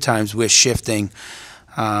a few times, we're shifting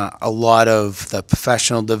a lot of the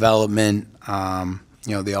professional development,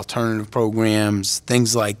 the alternative programs,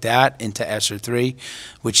 things like that into ESSER 3,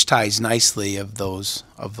 which ties nicely of those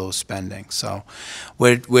spending. So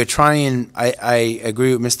we're trying, I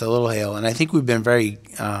agree with Mr. Littlehale, and I think we've been very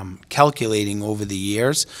calculating over the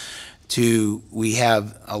years. We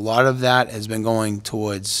have a lot of that has been going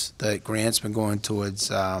towards, the grants been going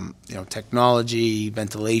towards, technology,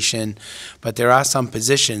 ventilation, but there are some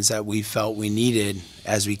positions that we felt we needed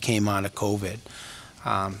as we came out of COVID.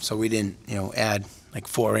 So we didn't, add like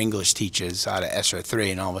 4 English teachers out of ESSER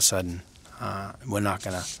 3, and all of a sudden, we're not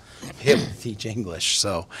gonna be able to teach English.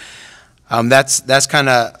 So that's kind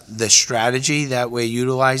of the strategy that we're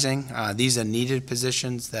utilizing. These are needed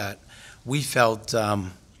positions that we felt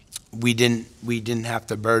we didn't have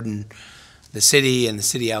to burden the city and the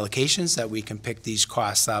city allocations, that we can pick these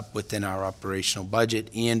costs up within our operational budget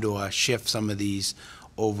and/or shift some of these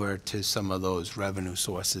over to some of those revenue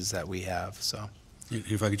sources that we have. So,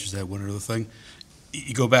 if I could just add one other thing.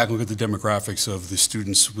 You go back and look at the demographics of the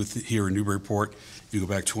students here in Newburyport. You go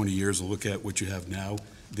back 20 years and look at what you have now,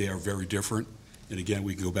 they are very different. And again,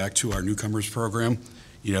 we can go back to our newcomers program.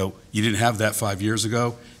 You didn't have that 5 years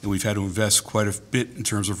ago, and we've had to invest quite a bit in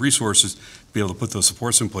terms of resources to be able to put those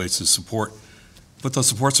supports in place to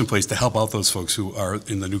help out those folks who are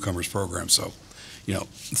in the newcomers program. So,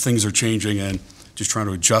 things are changing, and just trying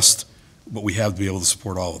to adjust what we have to be able to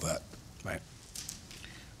support all of that. Right.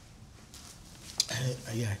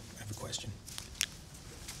 Yeah, I have a question.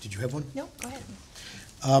 Did you have one? No, go ahead.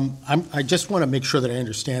 I just want to make sure that I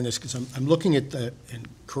understand this, because I'm looking at and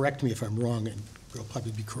correct me if I'm wrong, and you'll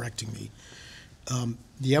probably be correcting me.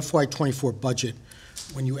 The FY24 budget,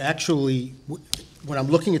 when I'm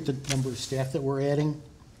looking at the number of staff that we're adding,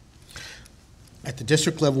 at the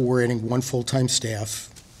district level, we're adding 1 full-time staff.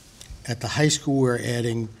 At the high school, we're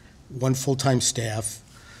adding 1 full-time staff.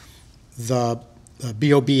 The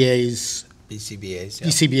BCBA's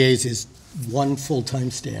is 1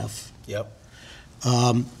 full-time staff. Yep.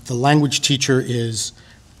 The language teacher is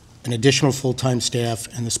an additional full-time staff,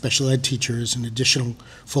 and the special ed teacher is an additional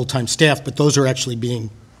full-time staff, but those are actually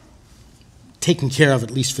being taken care of,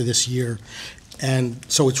 at least for this year. And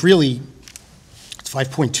so it's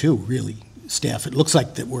 5.2, really, staff. It looks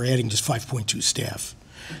like that we're adding just 5.2 staff,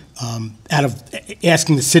 out of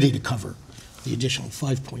asking the city to cover the additional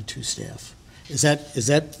 5.2 staff. Is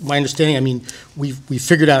that my understanding? I mean, we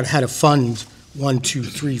figured out how to fund 1, 2,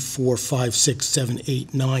 3, 4, 5, 6, 7,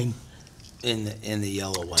 8, 9, In the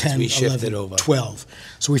yellow ones, 10, we shifted 11, over. 12.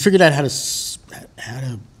 So we figured out how to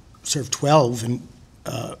serve 12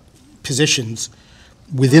 positions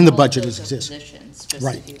within the budget as exists.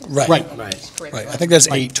 Right. Right. I think there's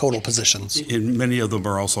 8 total positions. And many of them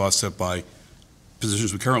are also offset by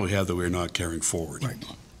positions we currently have that we're not carrying forward. Right.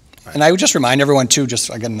 And I would just remind everyone too, just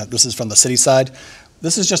again, that this is from the city side,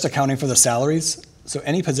 this is just accounting for the salaries. So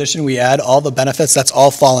any position we add, all the benefits, that's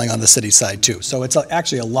all falling on the city side too. So it's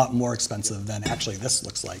actually a lot more expensive than actually this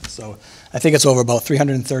looks like. So I think it's over about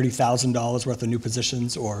 $330,000 worth of new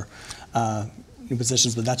positions,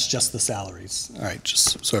 but that's just the salaries. All right,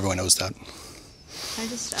 just so everyone knows that. Can I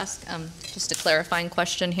just ask just a clarifying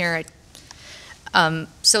question here?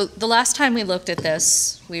 So the last time we looked at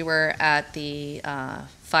this, we were at the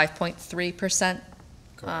 5.3%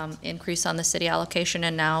 increase on the city allocation,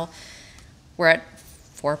 and now we're at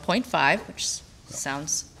 4.5, which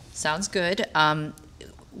sounds good.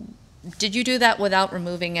 Did you do that without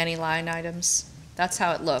removing any line items? That's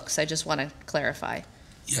how it looks. I just want to clarify.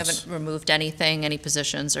 Yes. Haven't removed anything, any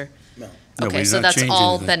positions, or? No. No, we Okay, did so not that's change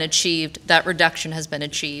all anything. been achieved, that reduction has been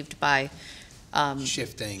achieved by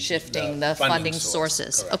Shifting the funding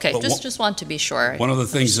sources. Correct. Okay, But just want to be sure. One of the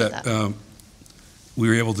things Understood that we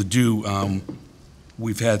were able to do,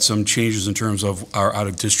 we've had some changes in terms of our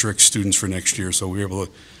out-of-district students for next year, so we were able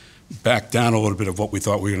to back down a little bit of what we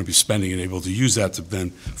thought we were going to be spending and able to use that to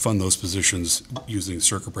then fund those positions using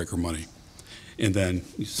circuit breaker money. And then,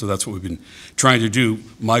 so that's what we've been trying to do.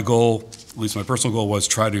 My goal, at least my personal goal, was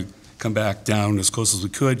try to come back down as close as we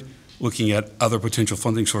could, looking at other potential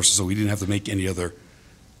funding sources so we didn't have to make any other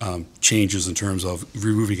changes in terms of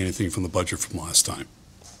removing anything from the budget from last time.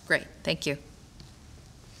 Great, thank you.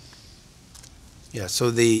 Yeah, so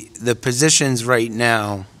the positions right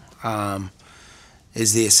now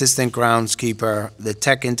is the assistant groundskeeper, the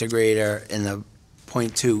tech integrator, and the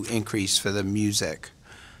 .2 increase for the music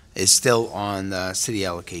is still on the city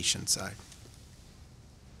allocation side.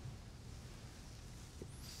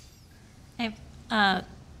 I have a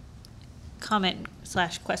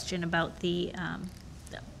comment/question about the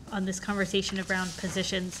on this conversation around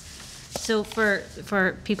positions. So for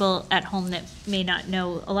people at home that may not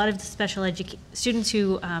know, a lot of the students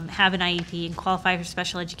who have an IEP and qualify for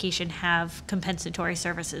special education have compensatory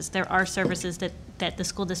services. There are services that the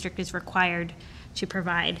school district is required to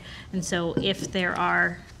provide. And so if there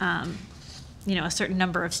are, a certain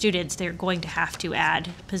number of students, they're going to have to add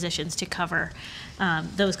positions to cover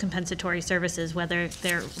those compensatory services, whether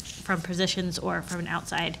they're from positions or from an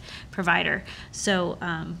outside provider. So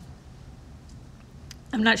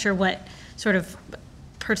I'm not sure what sort of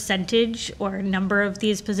percentage or number of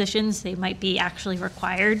these positions they might be actually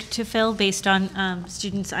required to fill based on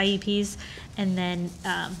students' IEPs. And then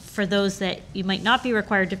for those that you might not be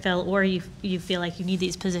required to fill, or you feel like you need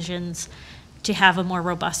these positions to have a more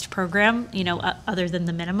robust program, other than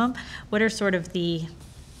the minimum, what are sort of the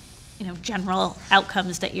general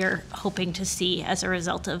outcomes that you're hoping to see as a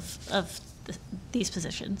result of these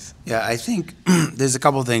positions? Yeah, I think there's a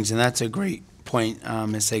couple of things, and that's a great point,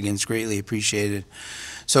 Ms. Higgins, greatly appreciated.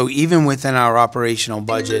 So even within our operational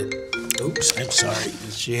budget, oops, I'm sorry,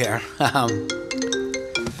 this year,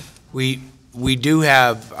 we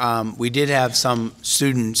did have some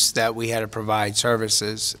students that we had to provide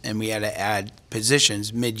services, and we had to add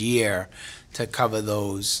positions mid-year to cover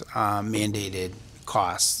those mandated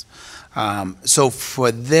costs. So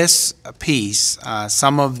for this piece,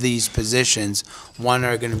 some of these positions, one,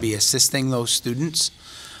 are going to be assisting those students.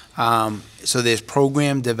 So there's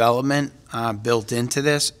program development built into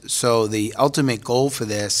this. So the ultimate goal for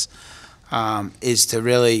this is to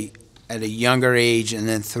really, at a younger age and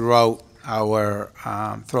then throughout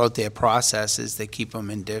their processes, to keep them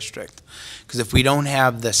in district. Because if we don't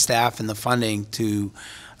have the staff and the funding to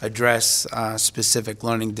address specific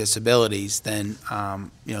learning disabilities, then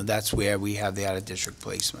that's where we have the out-of-district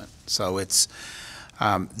placement. So it's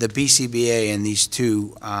the BCBA and these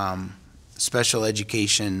two special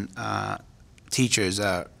education teachers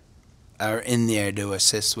are in there to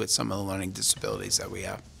assist with some of the learning disabilities that we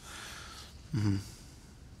have. Mm-hmm.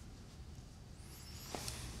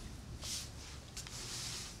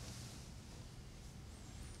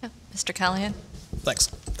 Mr. Callahan? Thanks.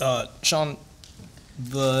 Sean,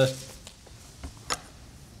 the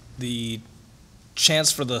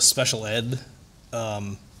chance for the special ed,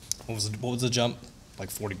 what was the jump? Like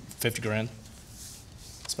 40, 50 grand?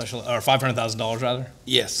 Special, or $500,000 rather?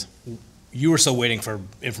 Yes. You were still waiting for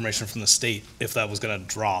information from the state if that was gonna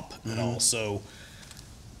drop at all, so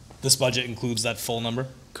this budget includes that full number?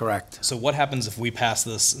 Correct. So what happens if we pass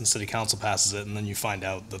this and city council passes it and then you find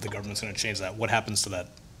out that the government's gonna change that? What happens to that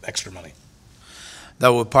extra money? That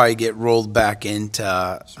would probably get rolled back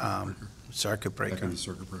into circuit breaker. Back into the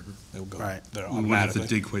circuit breaker. It'll go Right. there We wouldn't have to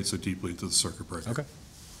automatically. dig quite so deeply into the circuit breaker. Okay.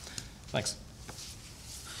 Thanks.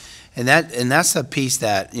 And that's the piece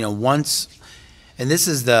that, once, and this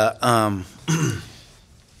is the,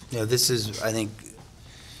 this is, I think,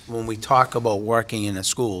 when we talk about working in the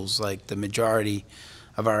schools, like the majority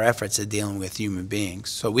of our efforts are dealing with human beings.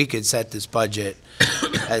 So we could set this budget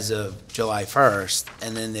as of July 1st,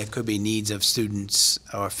 and then there could be needs of students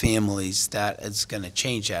or families that is going to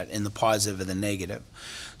change that in the positive or the negative.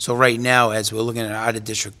 So right now, as we're looking at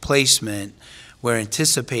out-of-district placement, we're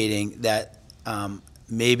anticipating that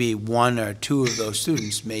maybe one or two of those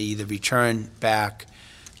students may either return back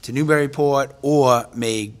to Newburyport or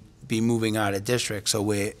may be moving out of district. So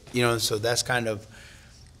we're, so that's kind of,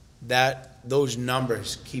 those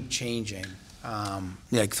numbers keep changing,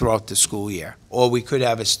 like throughout the school year. Or we could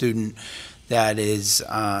have a student that is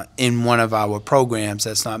in one of our programs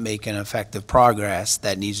that's not making effective progress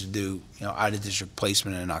that needs to do, out-of-district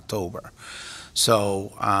placement in October.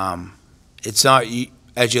 So it's not,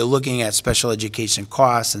 as you're looking at special education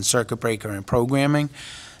costs and circuit breaker and programming,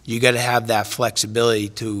 you got to have that flexibility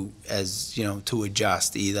to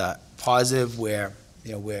adjust, either positive where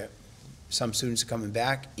some students are coming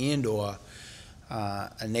back, and or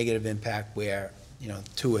a negative impact where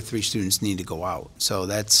 2 or 3 students need to go out. So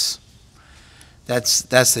that's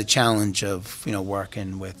the challenge of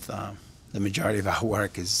working with the majority of our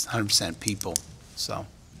work is 100% people. So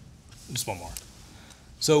Just one more.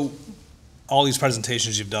 So all these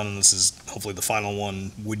presentations you've done, and this is hopefully the final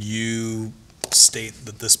one, would you state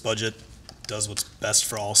that this budget does what's best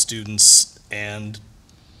for all students and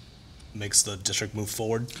makes the district move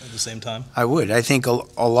forward at the same time? I would. I think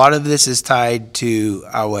a lot of this is tied to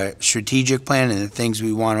our strategic plan and the things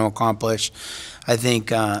we want to accomplish. I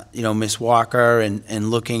think, Ms. Walker and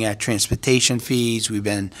looking at transportation fees, we've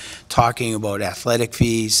been talking about athletic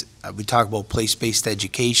fees, we talk about place-based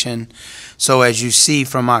education. So as you see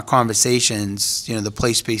from our conversations, the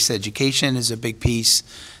place-based education is a big piece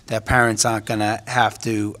that parents aren't going to have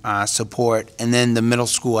to support. And then the middle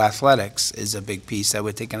school athletics is a big piece that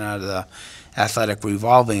we're taking out of the athletic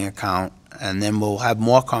revolving account. And then we'll have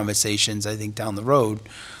more conversations, I think, down the road,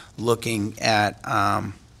 looking at,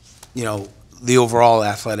 you know, the overall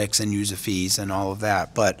athletics and user fees and all of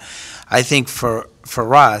that. But I think for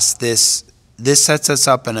us, this sets us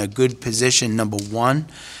up in a good position, number one,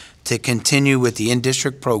 to continue with the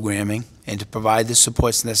in-district programming and to provide the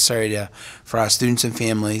supports necessary for our students and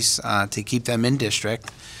families to keep them in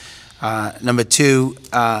district. Number two,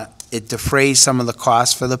 it defrays some of the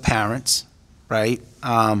costs for the parents, right?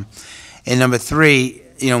 And number three,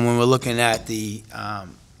 you know, when we're looking at the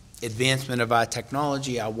advancement of our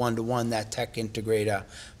technology, our one-to-one, that tech integrator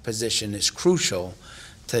position is crucial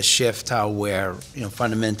to shift how we're, you know,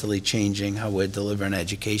 fundamentally changing how we're delivering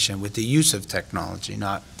education with the use of technology,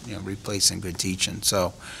 not, you know, replacing good teaching.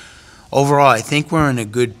 So overall, I think we're in a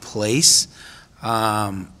good place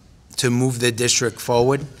to move the district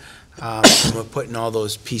forward. And we're putting all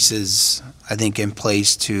those pieces, I think, in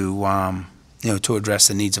place to, you know, to address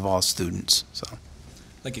the needs of all students. So,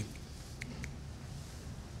 Thank you.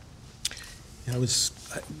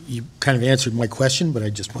 You kind of answered my question, but I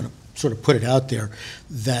just want to sort of put it out there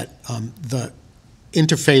that the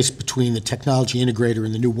interface between the technology integrator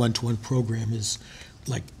and the new one-to-one program is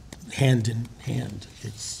like hand in hand.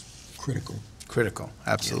 It's critical. Critical,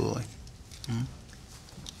 absolutely. Yeah. Mm-hmm.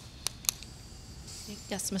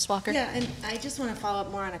 Yes, Ms. Walker? Yeah, and I just want to follow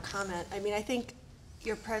up more on a comment. I mean, I think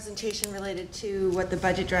your presentation related to what the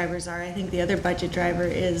budget drivers are, I think the other budget driver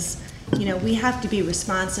is, you know, we have to be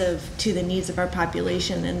responsive to the needs of our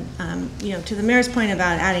population. And, you know, to the mayor's point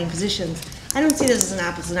about adding positions, I don't see this as an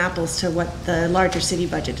apples and apples to what the larger city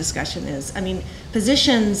budget discussion is. I mean,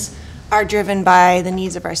 positions are driven by the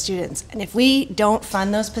needs of our students. And if we don't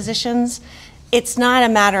fund those positions, it's not a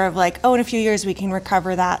matter of like, oh, in a few years we can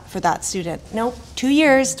recover that for that student. Nope, 2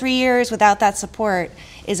 years, 3 years without that support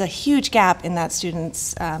is a huge gap in that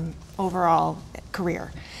student's overall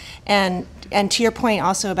career. And to your point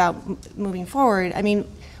also about moving forward, I mean,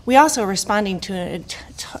 we also are responding to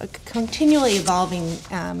a continually evolving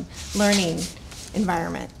learning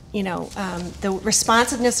environment. You know, the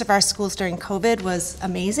responsiveness of our schools during COVID was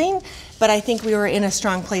amazing, but I think we were in a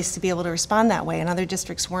strong place to be able to respond that way, and other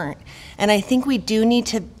districts weren't. And I think we do need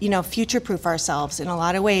to, you know, future-proof ourselves in a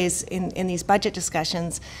lot of ways in these budget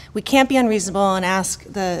discussions. We can't be unreasonable and ask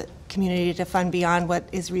the community to fund beyond what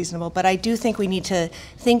is reasonable, but I do think we need to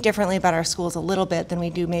think differently about our schools a little bit than we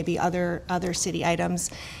do maybe other city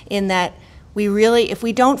items, in that we really, if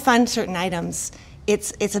we don't fund certain items,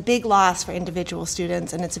 it's a big loss for individual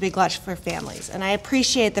students, and it's a big loss for families. And I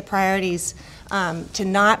appreciate the priorities to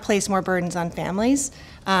not place more burdens on families.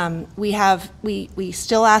 We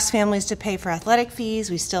still ask families to pay for athletic fees,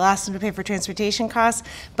 we still ask them to pay for transportation costs,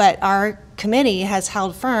 but our committee has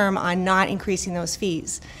held firm on not increasing those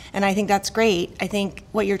fees. And I think that's great. I think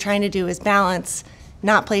what you're trying to do is balance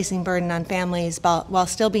not placing burden on families while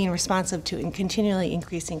still being responsive to and continually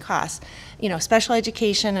increasing costs. You know, special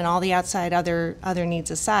education and all the outside other needs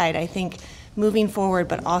aside, I think moving forward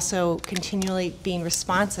but also continually being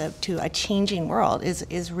responsive to a changing world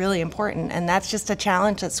is really important. And that's just a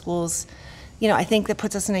challenge that schools, you know, I think that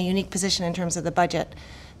puts us in a unique position in terms of the budget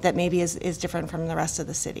that maybe is different from the rest of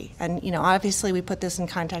the city. And, you know, obviously we put this in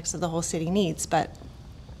context of the whole city needs, but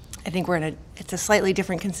I think it's a slightly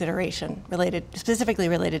different consideration specifically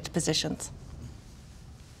related to positions.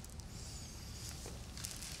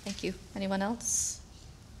 Thank you. Anyone else?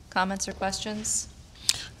 Comments or questions?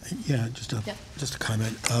 Yeah, just a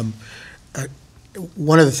comment.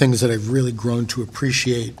 One of the things that I've really grown to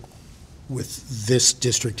appreciate with this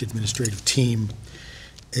district administrative team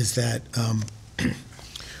is that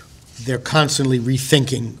they're constantly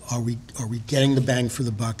rethinking, are we getting the bang for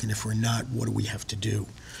the buck, and if we're not, what do we have to do?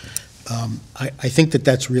 I think that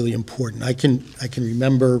that's really important. I can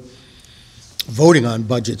remember voting on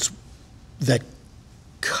budgets that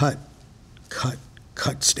cut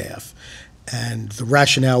staff, and the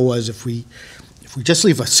rationale was if we just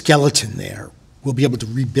leave a skeleton there, we'll be able to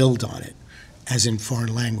rebuild on it, as in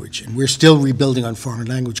foreign language. And we're still rebuilding on foreign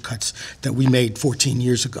language cuts that we made 14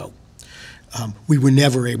 years ago. We were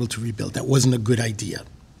never able to rebuild. That wasn't a good idea.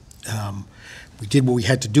 We did what we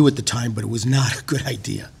had to do at the time, but it was not a good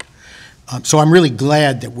idea. So I'm really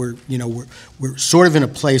glad that we're sort of in a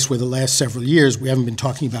place where the last several years we haven't been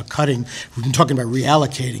talking about cutting, we've been talking about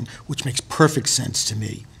reallocating, which makes perfect sense to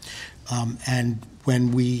me. And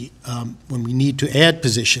when we need to add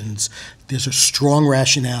positions, there's a strong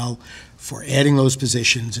rationale for adding those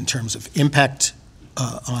positions in terms of impact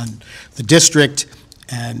on the district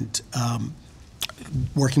and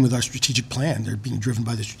working with our strategic plan. They're being driven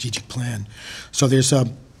by the strategic plan. So there's a,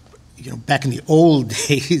 back in the old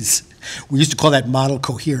days, we used to call that model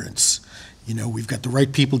coherence. We've got the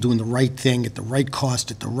right people doing the right thing at the right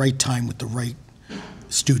cost at the right time with the right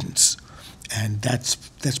students. And that's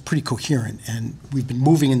pretty coherent, and we've been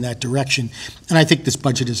moving in that direction, and I think this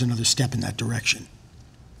budget is another step in that direction.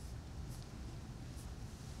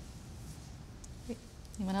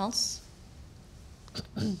 Anyone else?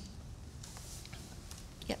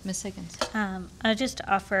 Yep, Ms. Higgins. I'll just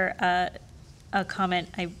offer a comment.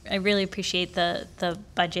 I really appreciate the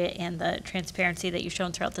budget and the transparency that you've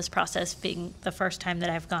shown throughout this process, being the first time that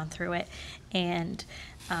I've gone through it. And,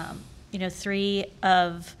 3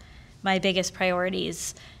 of my biggest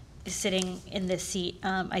priorities sitting in this seat,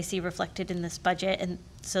 I see reflected in this budget. And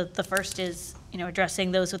so the first is,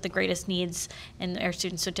 addressing those with the greatest needs and our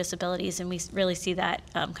students with disabilities. And we really see that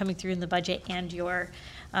coming through in the budget and your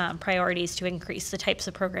priorities to increase the types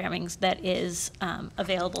of programming that is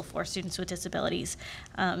available for students with disabilities.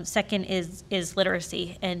 Second is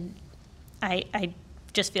literacy. And I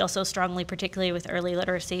just feel so strongly, particularly with early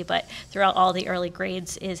literacy, but throughout all the early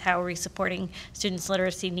grades, is how are we supporting students'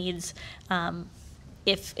 literacy needs.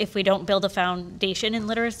 If we don't build a foundation in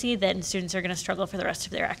literacy, then students are going to struggle for the rest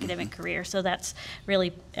of their academic career. So that's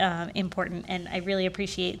really important, and I really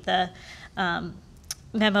appreciate the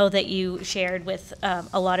memo that you shared with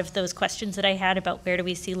a lot of those questions that I had about where do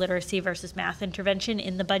we see literacy versus math intervention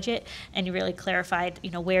in the budget, and you really clarified,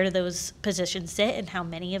 where do those positions sit and how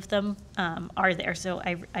many of them are there. So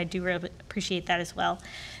I do really appreciate that as well.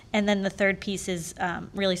 And then the third piece is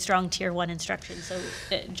really strong Tier 1 instruction, so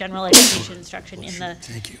general education instruction in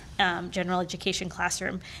the general education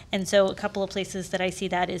classroom. And so a couple of places that I see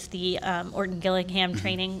that is the Orton Gillingham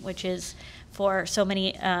training, which is for so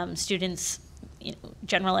many students,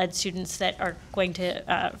 general ed students that are going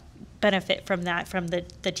to benefit from that, from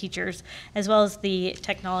the teachers, as well as the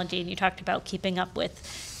technology. And you talked about keeping up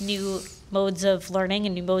with new modes of learning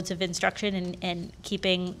and new modes of instruction, and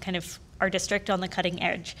keeping kind of our district on the cutting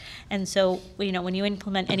edge. And so, when you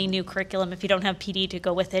implement any new curriculum, if you don't have PD to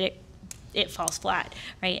go with it, it falls flat,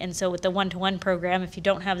 right? And so with the one-to-one program, if you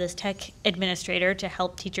don't have this tech administrator to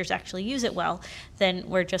help teachers actually use it well, then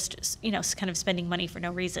we're just, kind of spending money for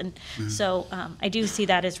no reason. Mm-hmm. So I do see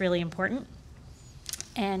that as really important.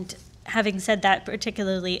 And having said that,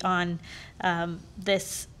 particularly on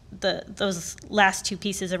those last 2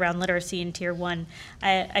 pieces around literacy and Tier 1,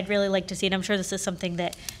 I'd really like to see, and I'm sure this is something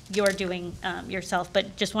that you're doing yourself,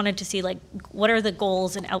 but just wanted to see, what are the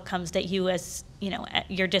goals and outcomes that you as, at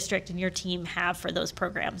your district and your team have for those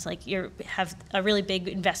programs? You have a really big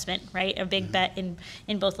investment, right? A big bet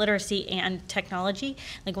in both literacy and technology.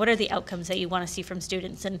 What are the outcomes that you want to see from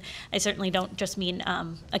students? And I certainly don't just mean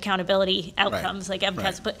accountability outcomes like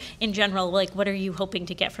MTES, but in general, what are you hoping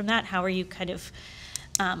to get from that? How are you kind of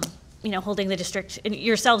holding the district and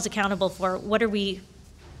yourselves accountable for what are you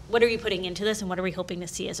putting into this, and what are we hoping to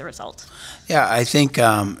see as a result? Yeah, I think,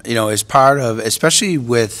 as part of, especially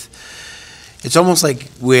with, it's almost like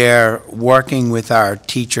we're working with our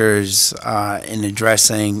teachers in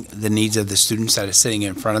addressing the needs of the students that are sitting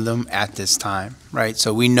in front of them at this time, right?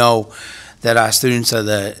 So we know that our students are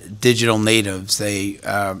the digital natives. They,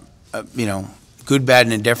 good, bad,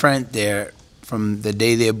 and indifferent. They're, from the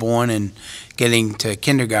day they're born and getting to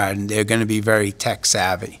kindergarten, they're going to be very tech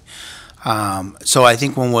savvy. So I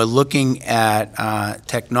think when we're looking at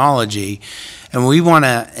technology, and we want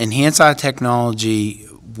to enhance our technology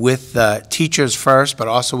with the teachers first, but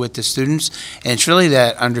also with the students, and it's really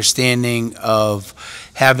that understanding of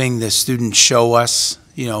having the students show us,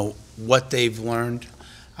 what they've learned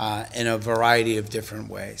in a variety of different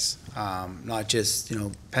ways, not just,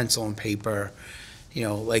 pencil and paper,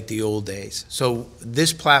 like the old days. So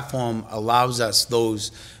this platform allows us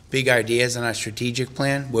those big ideas in our strategic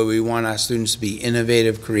plan, where we want our students to be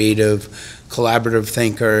innovative, creative, collaborative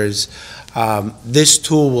thinkers. This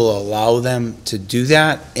tool will allow them to do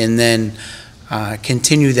that, and then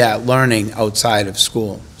continue that learning outside of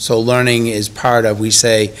school. So learning is part of, we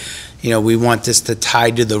say, we want this to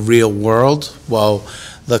tie to the real world. Well,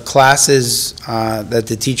 the classes that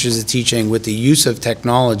the teachers are teaching with the use of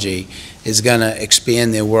technology is going to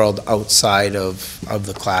expand their world outside of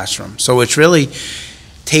the classroom. So it's really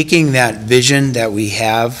taking that vision that we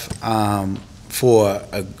have for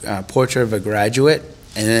a portrait of a graduate,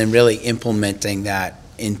 and then really implementing that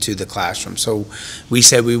into the classroom. So we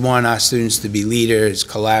said we want our students to be leaders,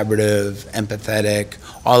 collaborative, empathetic,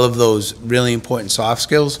 all of those really important soft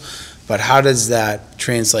skills. But how does that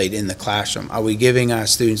translate in the classroom? Are we giving our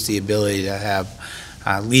students the ability to have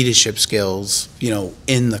leadership skills,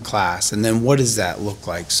 in the class. And then what does that look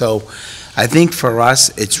like? So I think for us,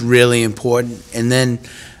 it's really important. And then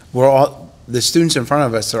the students in front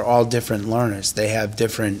of us are all different learners. They have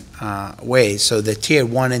different ways. So the Tier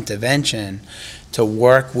 1 intervention to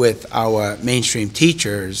work with our mainstream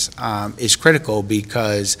teachers is critical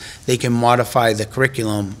because they can modify the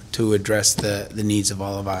curriculum to address the needs of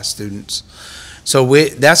all of our students. So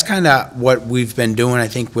that's kind of what we've been doing, I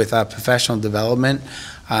think, with our professional development,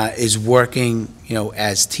 is working,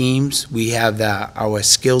 as teams. We have our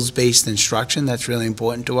skills-based instruction that's really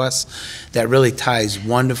important to us, that really ties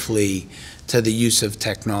wonderfully to the use of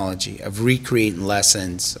technology, of recreating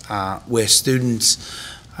lessons, where students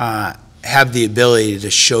have the ability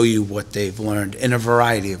to show you what they've learned in a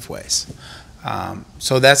variety of ways.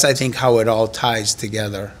 So that's, I think, how it all ties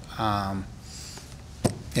together.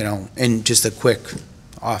 And just a quick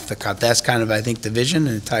off the cuff, that's kind of, I think, the vision,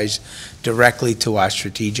 and it ties directly to our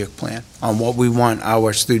strategic plan on what we want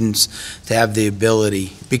our students to have the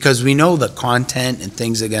ability, because we know the content and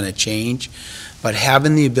things are going to change, but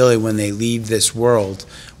having the ability when they leave this world,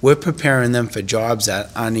 we're preparing them for jobs that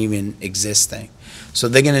aren't even existing. So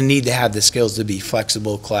they're going to need to have the skills to be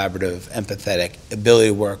flexible, collaborative, empathetic, ability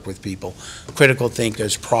to work with people, critical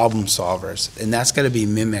thinkers, problem solvers, and that's going to be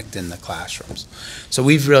mimicked in the classrooms. So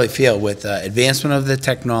we really feel with advancement of the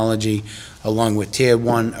technology, along with Tier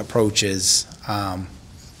 1 approaches, that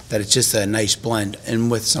it's just a nice blend, and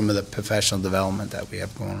with some of the professional development that we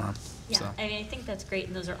have going on. Yeah, So. I think that's great,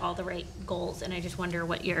 and those are all the right goals, and I just wonder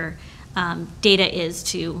what your data is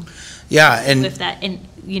to with that,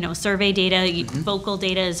 and survey data, vocal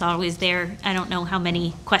data is always there. I don't know how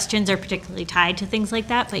many questions are particularly tied to things like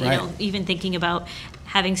that, but even thinking about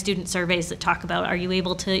having student surveys that talk about, are you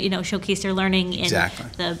able to showcase your learning in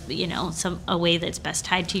a way that's best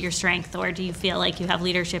tied to your strength, or do you feel like you have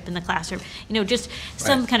leadership in the classroom, just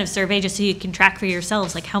some kind of survey, just so you can track for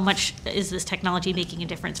yourselves, like how much is this technology making a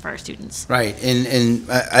difference for our students. Right,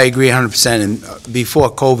 and I agree 100%. And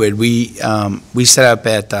before COVID, we set up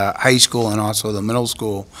at the high school and also the middle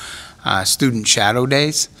school student shadow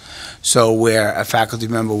days. So where a faculty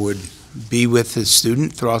member would be with the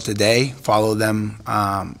student throughout the day, follow them,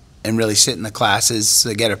 and really sit in the classes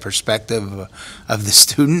to get a perspective of the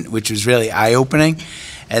student, which was really eye-opening.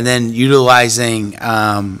 And then utilizing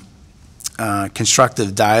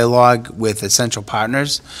constructive dialogue with essential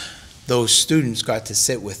partners, those students got to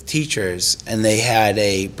sit with teachers, and they had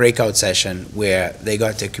a breakout session where they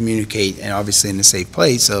got to communicate, and obviously in a safe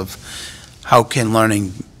place, of how can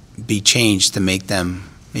learning be changed to make them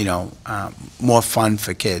more fun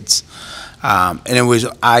for kids. And it was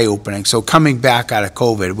eye-opening. So coming back out of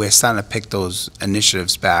COVID, we're starting to pick those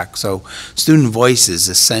initiatives back. So student voice is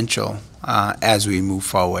essential as we move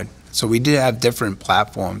forward. So we did have different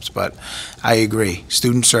platforms, but I agree.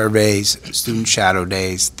 Student surveys, student shadow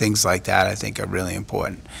days, things like that, I think are really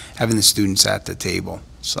important. Having the students at the table,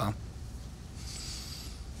 so.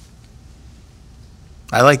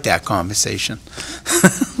 I like that conversation.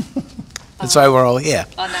 That's why we're all here.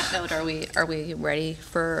 On that note, are we ready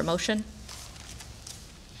for a motion?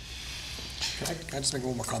 Can I just make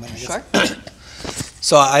one more comment? Sure.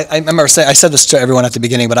 So I remember I said this to everyone at the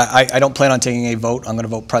beginning, but I don't plan on taking a vote. I'm going to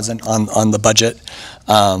vote present on the budget.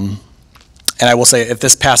 And I will say, if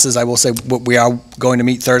this passes, I will say we are going to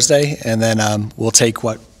meet Thursday, and then we'll take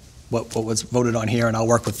what was voted on here, and I'll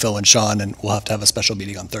work with Phil and Sean, and we'll have to have a special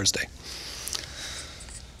meeting on Thursday.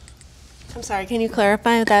 I'm sorry, can you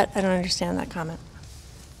clarify that? I don't understand that comment.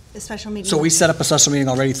 The special meeting? So we set up a special meeting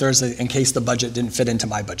already Thursday in case the budget didn't fit into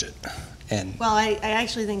my budget. And well, I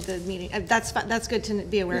actually think the meeting, that's good to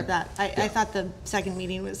be aware of that. I thought the second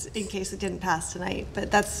meeting was in case it didn't pass tonight, but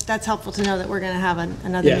that's helpful to know that we're going to have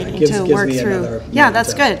another meeting to work through. Yeah,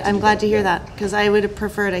 that's good. I'm glad to hear that, because I would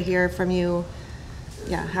prefer to hear from you,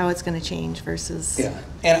 how it's going to change versus. Yeah,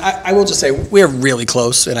 and I will just say, we're really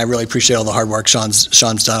close, and I really appreciate all the hard work Sean's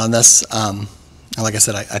done on this. And like I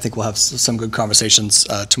said, I think we'll have some good conversations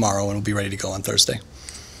tomorrow, and we'll be ready to go on Thursday.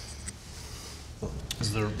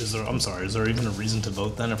 Is there even a reason to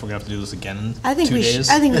vote then if we're gonna have to do this again in I think 2 we days?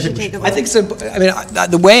 I think we should take a vote. I think so. I mean,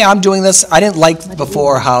 the way I'm doing this, I didn't like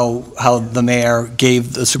before how the mayor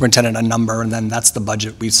gave the superintendent a number and then that's the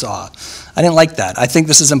budget we saw. I didn't like that. I think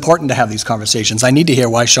this is important to have these conversations. I need to hear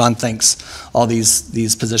why Sean thinks all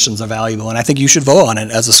these positions are valuable, and I think you should vote on it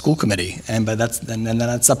as a school committee. And then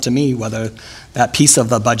that's up to me whether that piece of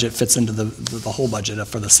the budget fits into the whole budget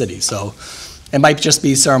for the city. So. It might just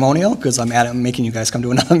be ceremonial, because I'm making you guys come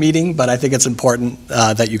to another meeting, but I think it's important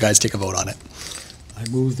that you guys take a vote on it. I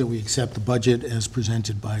move that we accept the budget as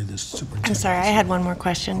presented by the superintendent. I'm sorry, I had one more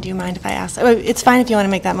question. Do you mind if I ask? It's fine if you want to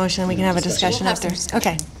make that motion, we can have a discussion We'll have after. some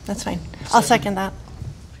discussion. Okay, that's fine. I'll second that.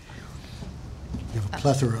 You have a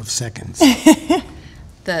plethora of seconds.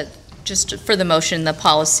 Just for the motion, the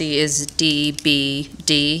policy is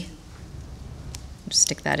DBD.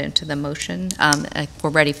 Stick that into the motion. We're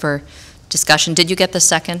ready for discussion. Did you get the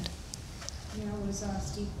second? Yeah, it was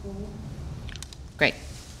Steve Cole. Great.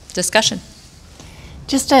 Discussion.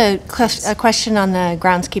 Just a question on the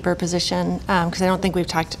groundskeeper position, because I don't think we've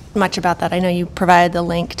talked much about that. I know you provided the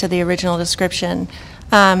link to the original description.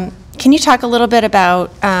 Can you talk a little bit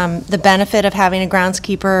about the benefit of having a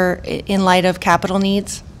groundskeeper in light of capital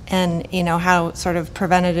needs, and how sort of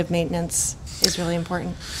preventative maintenance is really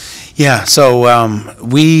important? Yeah, so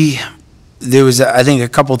there was, I think, a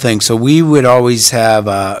couple things. So we would always have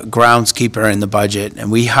a groundskeeper in the budget,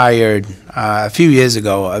 and we hired a few years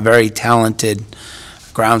ago a very talented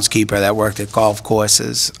groundskeeper that worked at golf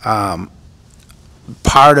courses.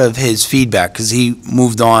 Part of his feedback, because he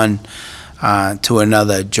moved on to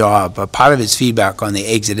another job, but part of his feedback on the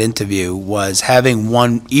exit interview was having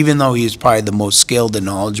one, even though he was probably the most skilled and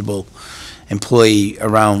knowledgeable employee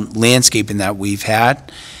around landscaping that we've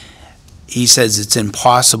had, he says it's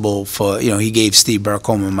impossible for, he gave Steve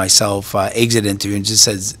Burkholm and myself exit interview and just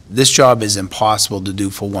says, this job is impossible to do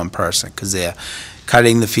for one person because they're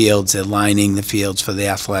cutting the fields, they're lining the fields for the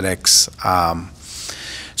athletics.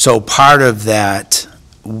 So part of that,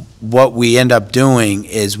 what we end up doing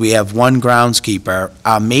is we have one groundskeeper.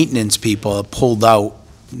 Our maintenance people are pulled out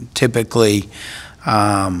typically,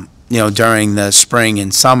 during the spring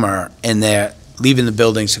and summer, and they're leaving the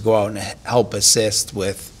buildings to go out and help assist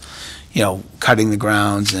with cutting the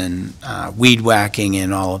grounds and weed whacking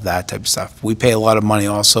and all of that type of stuff. We pay a lot of money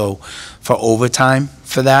also for overtime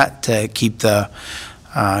for that to keep the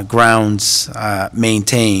grounds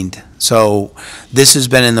maintained. So this has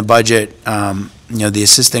been in the budget. The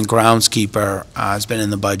assistant groundskeeper has been in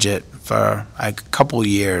the budget for a couple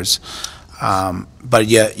years. But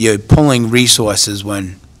you're pulling resources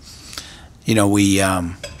when,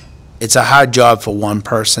 it's a hard job for one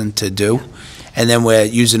person to do. And then we're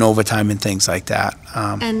using overtime and things like that.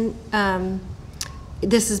 And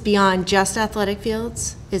this is beyond just athletic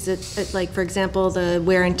fields? Is it, like, for example, the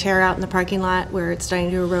wear and tear out in the parking lot where it's starting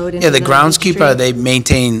to erode into Yeah, the the groundskeeper, street? they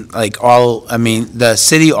maintain the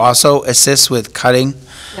city also assists with cutting,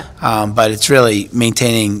 but it's really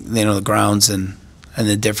maintaining, the grounds and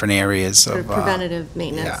the different areas Sort of. of preventative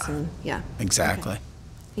maintenance yeah. and, yeah. Exactly. Okay.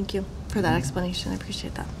 Thank you for that explanation, I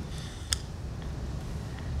appreciate that.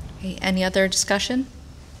 Okay, any other discussion?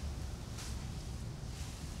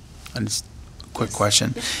 And just a quick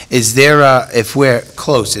question. Is there if we're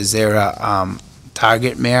close, is there a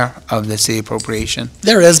target, Mayor, of the city appropriation?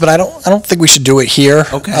 There is, but I don't think we should do it here.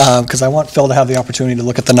 Okay. Because I want Phil to have the opportunity to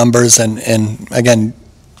look at the numbers, and again,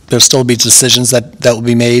 there'll still be decisions that will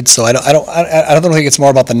be made. So I don't think it's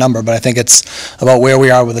more about the number, but I think it's about where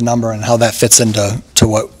we are with the number and how that fits into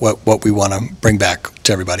what we want to bring back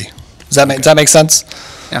to everybody. Does that make sense?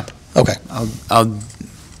 Yeah. Okay. I'll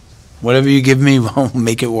whatever you give me, we'll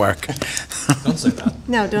make it work. Don't say that.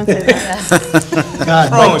 No, don't say that.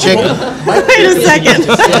 God, Mike Jacob. Wait a second.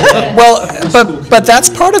 Well, but that's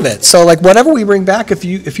part of it. So like whatever we bring back, if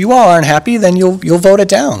you all aren't happy, then you'll vote it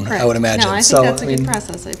down. I would imagine. No, I think So, that's a good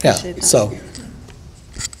process, I appreciate that. So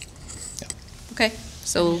Okay,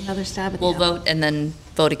 so Another stab at the we'll apple. vote and then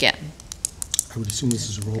vote again. I would assume this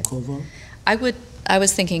is a roll call vote? I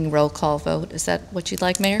was thinking roll call vote. Is that what you'd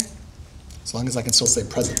like, Mayor? as long as I can still say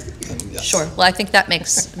present, then yes. Sure. Well, I think that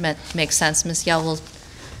makes sense. Ms. Yell,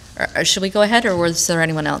 should we go ahead, or was there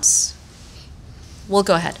anyone else? We'll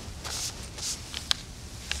go ahead.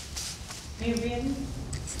 Mayor Reardon,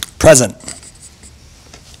 Present.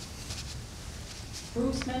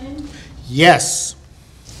 Bruce Menon, Yes.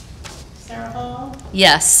 Sarah Hall,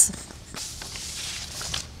 Yes.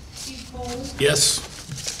 Steve Cole,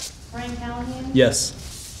 Yes. Brian Callahan,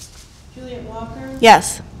 Yes. Juliet Walker,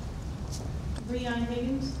 Yes. Breon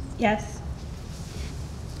Higgins, Yes.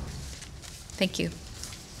 Thank you.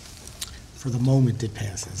 For the moment, it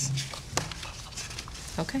passes.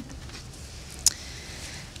 Okay.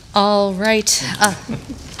 All right.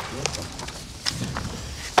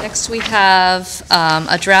 Next, we have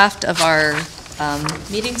a draft of our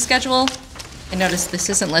meeting schedule. I noticed this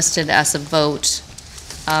isn't listed as a vote,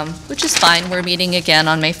 which is fine. We're meeting again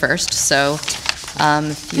on May 1st, so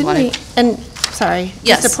if you want to... And, sorry,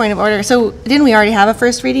 Yes. just a point of order. So didn't we already have a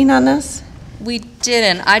first reading on this? We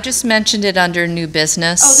didn't. I just mentioned it under new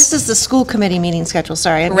business. Oh, this is the school committee meeting schedule,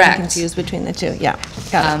 sorry. I'm Correct. confused between the two, yeah.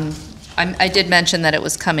 Got it. I did mention that it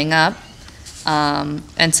was coming up.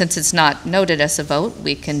 And since it's not noted as a vote,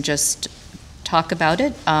 we can just talk about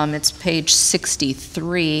it. It's page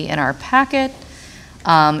 63 in our packet.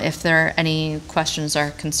 If there are any questions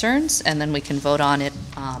or concerns, and then we can vote on it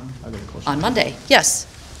on Monday. Yes?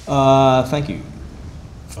 Thank you,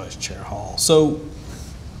 Vice Chair Hall. So,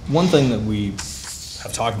 one thing that we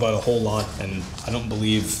have talked about a whole lot, and I don't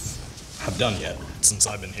believe have done yet since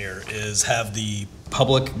I've been here, is have the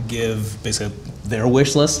public give basically their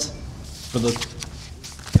wish list for the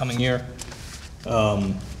coming year.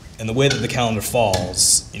 And the way that the calendar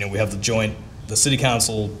falls, we have the city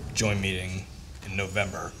council joint meeting in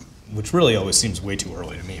November, which really always seems way too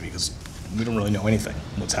early to me because we don't really know anything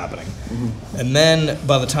what's happening. And then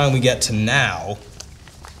by the time we get to now,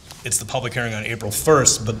 it's the public hearing on April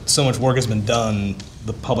 1st, but so much work has been done,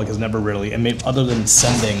 the public has never really, other than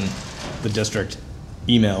sending the district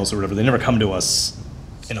emails or whatever, they never come to us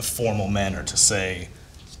in a formal manner to say,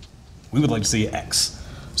 we would like to see X.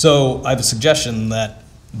 So I have a suggestion that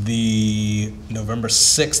the November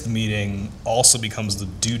 6th meeting also becomes the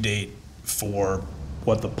due date for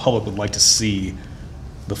what the public would like to see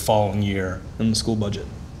the following year in the school budget.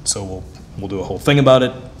 So we'll do a whole thing about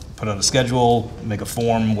it, put out a schedule, make a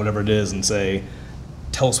form, whatever it is, and say,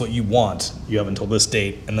 tell us what you want. You have until this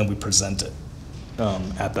date, and then we present it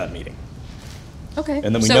at that meeting. Okay.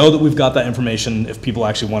 And then we know that we've got that information if people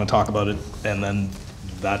actually want to talk about it, and then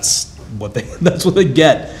that's what they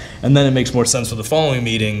get. And then it makes more sense for the following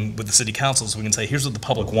meeting with the city council, so we can say, here's what the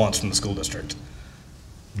public wants from the school district,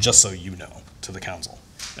 just so you know, to the council.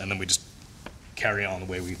 And then we just carry on the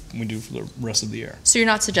way we do for the rest of the year. So you're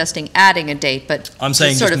not suggesting adding a date, but I'm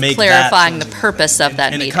saying sort just of make clarifying the that, purpose of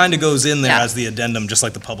that and meeting. it kind of goes in there Yeah. as the addendum, just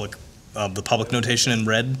like the public notation in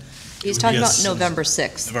red. He's talking about Yes. November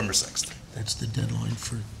 6th. November 6th. That's the deadline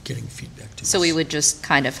for getting feedback to us. So we would just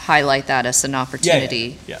kind of highlight that as an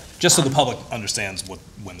opportunity. Yeah, just so the public understands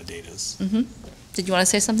when the date is. Did you want to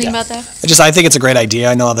say something about that? I think it's a great idea.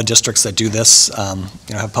 I know other districts that do this,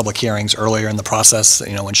 have public hearings earlier in the process,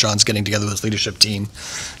 when Sean's getting together with his leadership team,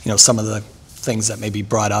 some of the things that may be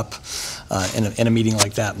brought up in a meeting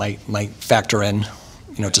like that might factor in,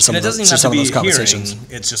 to some And of it doesn't those even have to be a conversations. hearing,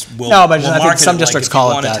 it's just, No, but we'll I think market some it districts like,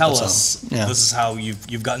 call it if you want that, to tell so, us, yeah. this is how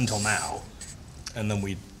you've got until now, and then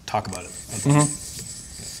we talk about it.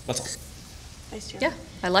 That's all. Vice Chair. Yeah,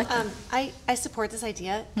 I like that. I support this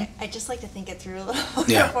idea. I just like to think it through a little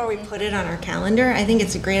Yeah. before we put it on our calendar. I think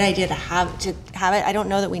it's a great idea to have it. I don't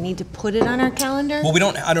know that we need to put it on our calendar. Well,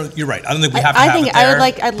 you're right. I don't think we have to have it there.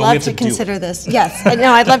 I'd but we love have to do consider it. this. Yes,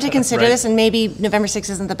 no, I'd love to consider Right. this, and maybe November 6th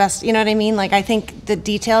isn't the best, you know what I mean? Like, I think the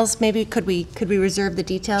details, maybe, could we reserve the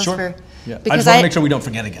details Sure. for? Yeah. I Because just want to make sure we don't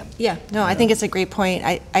forget again. Yeah, no, I think it's a great point.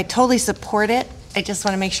 I totally support it. I just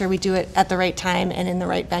want to make sure we do it at the right time and in the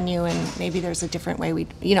right venue, and maybe there's a different way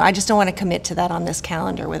I just don't want to commit to that on this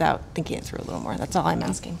calendar without thinking it through a little more. That's all I'm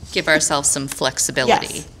asking. Give ourselves some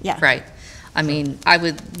flexibility. Yes, yeah. Right. I mean, I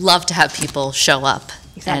would love to have people show up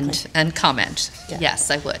Exactly. and comment. Yeah.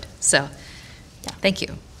 Yes, I would. So, thank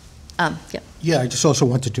you. Yeah. Yeah, I just also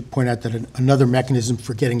wanted to point out that another mechanism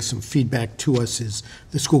for getting some feedback to us is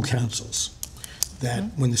the school councils. That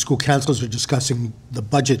when the school councils are discussing the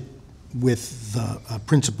budget with the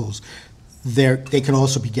principals, they can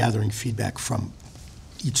also be gathering feedback from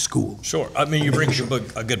each school. Sure. I mean, you bring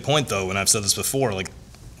up a good point, though, and I've said this before, like,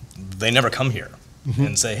 they never come here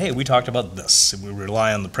and say, hey, we talked about this. We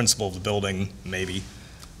rely on the principal of the building, maybe.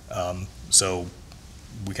 So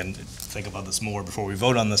we can think about this more before we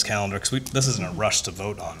vote on this calendar, because this isn't a rush to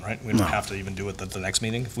vote on, right? We don't have to even do it at the next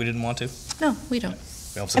meeting if we didn't want to. No, we don't.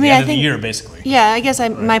 We have to the end of the year, basically. Yeah, I guess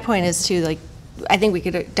my point is too, like, I think we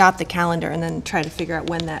could adopt the calendar and then try to figure out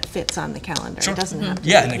when that fits on the calendar. Sure. It doesn't have to.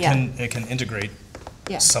 Yeah, and it can integrate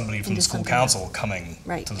Yeah, somebody from the into school something council coming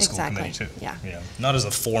Right, to the school exactly, committee too. yeah. You know, not as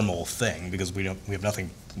a formal thing, because we have nothing,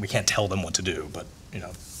 we can't tell them what to do, but,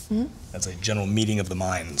 that's a general meeting of the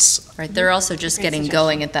minds. Right, they're also just Great getting suggestion.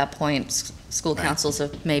 going at that point. School councils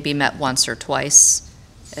have maybe met once or twice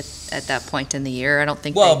at that point in the year. I don't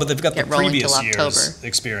think Well, they but they've got the get rolling till previous October. year's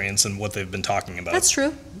experience and what they've been talking about. That's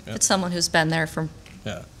true. Yeah. It's someone who's been there for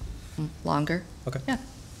Yeah. longer. Okay. Yeah.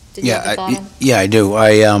 Did you have the thought on? Yeah, I do.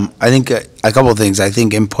 I think a couple of things. I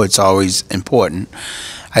think input's always important.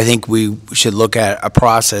 I think we should look at a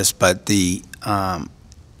process, but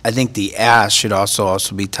I think the ask should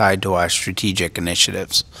also be tied to our strategic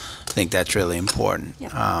initiatives. I think that's really important.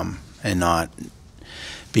 And not,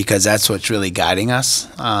 because that's what's really guiding us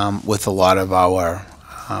with a lot of our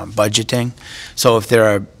budgeting. So if there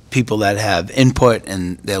are people that have input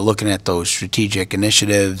and they're looking at those strategic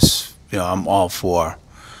initiatives, I'm all for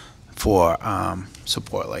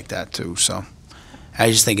support like that too. So I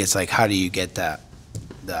just think it's like, how do you get that,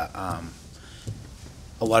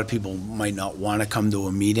 a lot of people might not want to come to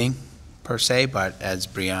a meeting per se, but as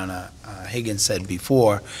Brianna Higgins said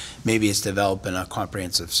before, maybe it's developing a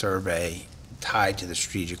comprehensive survey tied to the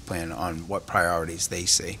strategic plan on what priorities they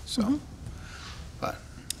see, so.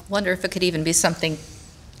 Wonder if it could even be something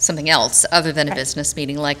else other than a Right. business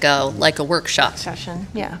meeting, like a workshop. Session,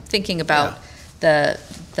 yeah. Thinking about the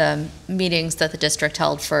meetings that the district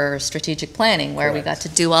held for strategic planning, where we got to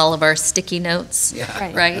do all of our sticky notes, Yeah.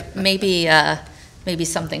 Right. right? Maybe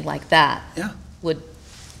something like that. Yeah. Would,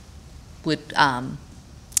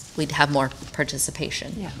 we'd have more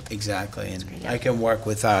participation. Yeah. Exactly, and great, I can work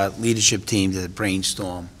with our leadership team to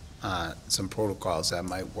brainstorm some protocols that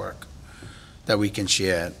might work, that we can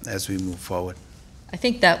share as we move forward. I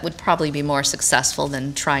think that would probably be more successful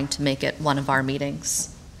than trying to make it one of our meetings.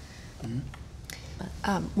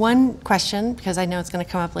 One question, because I know it's going to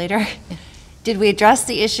come up later. Did we address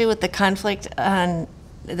the issue with the conflict on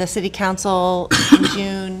the city council in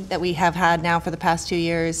June that we have had now for the past 2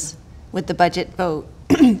 years with the budget vote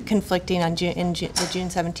conflicting on the June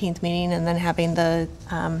 17th meeting and then having the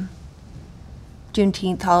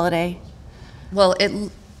Juneteenth holiday? Well,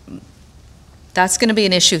 that's going to be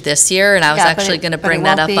an issue this year, and I was Yeah, but actually it- going to but it bring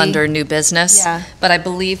that won't up be- under new business. Yeah. But I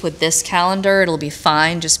believe with this calendar, it'll be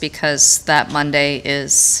fine, just because that Monday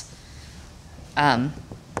is,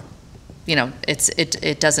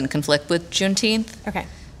 it doesn't conflict with Juneteenth, Okay.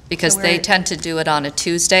 because So they we're- tend to do it on a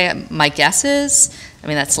Tuesday. My guess is,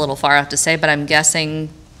 that's a little far out to say, but I'm guessing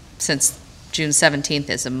since June 17th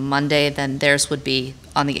is a Monday, then theirs would be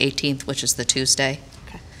on the 18th, which is the Tuesday.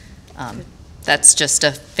 Okay. That's just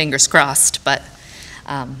a fingers crossed, but,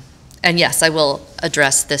 and yes, I will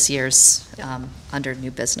address this year's under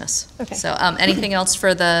new business. Okay. So anything else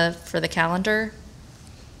for the calendar?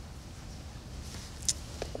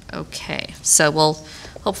 Okay, so we'll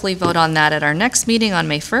hopefully vote on that at our next meeting on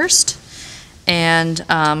May 1st. And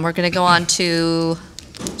we're going to go on to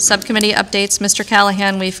subcommittee updates. Mr.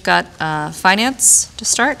 Callahan, we've got finance to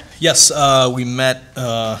start. Yes, we met,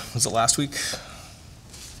 was it last week?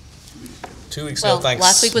 2 weeks ago, Well, thanks.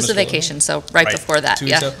 last week was the Ms. Wilson. vacation, so right before that, 2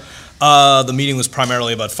 weeks yeah. ago. The meeting was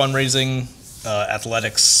primarily about fundraising,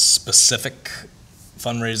 athletics-specific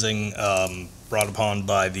fundraising, brought upon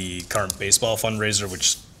by the current baseball fundraiser,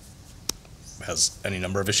 which has any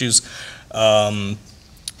number of issues.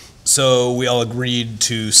 So we all agreed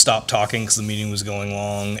to stop talking because the meeting was going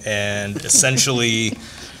long, and essentially,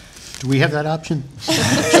 Do we have that option?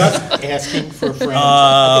 Just asking for a friend.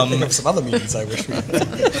 I can think of some other meetings I wish we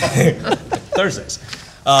had. Thursdays.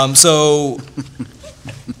 So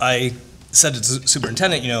I said to the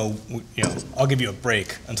superintendent, I'll give you a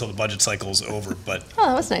break until the budget cycle's over, but Oh,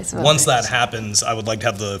 that was nice. once that happens, I would like to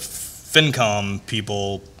have the FinCom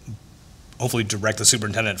people hopefully direct the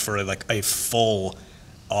superintendent for like a full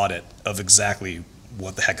audit of exactly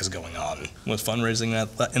what the heck is going on with fundraising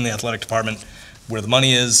in the athletic department, where the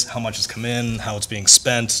money is, how much has come in, how it's being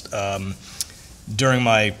spent. During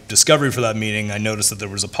my discovery for that meeting, I noticed that there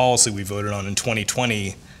was a policy we voted on in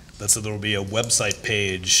 2020 that said there will be a website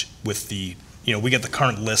page with the, we get the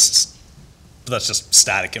current lists, but that's just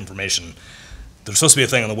static information. There's supposed to be a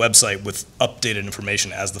thing on the website with updated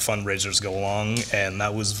information as the fundraisers go along, and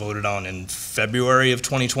that was voted on in February of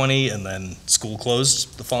 2020, and then school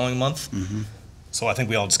closed the following month. So I think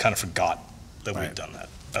we all just kind of forgot that we'd done that.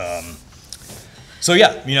 So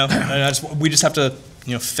yeah, and we just have to,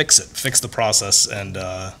 fix the process. And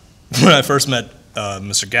when I first met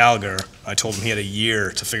Mr. Gallagher, I told him he had a year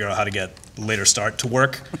to figure out how to get later start to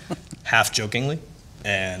work, half jokingly,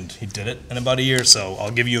 and he did it in about a year. So I'll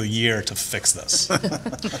give you a year to fix this.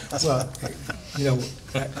 Well,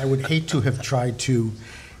 I would hate to have tried to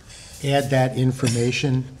add that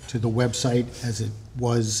information to the website as it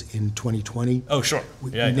was in 2020. Oh, sure.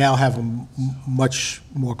 We Yeah, yeah. now have a much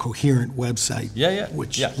more coherent website. Yeah.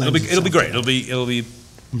 Which Yeah. lends It'll be itself great. to that. It'll be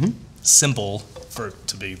simple for it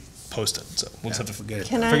to be posted. So we'll just have to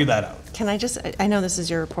Can figure that out. Can I just, I know this is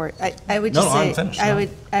your report. I would No, just I'm say, finished.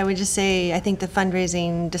 I would just say, I think the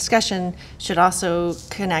fundraising discussion should also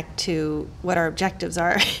connect to what our objectives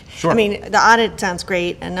are. Sure. I mean, the audit sounds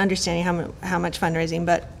great and understanding how much fundraising,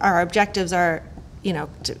 but our objectives are,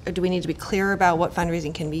 do we need to be clear about what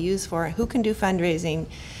fundraising can be used for? Who can do fundraising?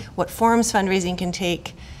 What forms fundraising can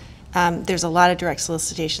take? There's a lot of direct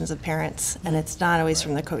solicitations of parents, and it's not always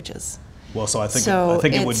from the coaches. Well, so I think So it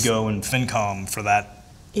would it's- go in FinCom for that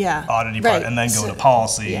Yeah. auditing part, right. and then go So- to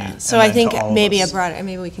policy. Yeah, and so I then think to all of maybe us.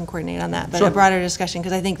 maybe we can coordinate on that, but Sure. a broader discussion,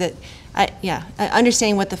 because I think that,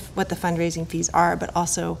 understanding what the fundraising fees are, but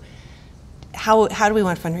also how do we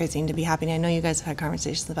want fundraising to be happening? I know you guys have had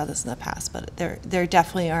conversations about this in the past, but there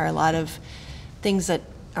definitely are a lot of things that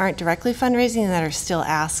aren't directly fundraising that are still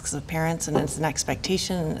asks of parents, and it's an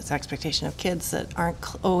expectation, and it's an expectation of kids that aren't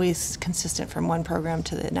always consistent from one program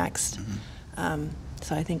to the next.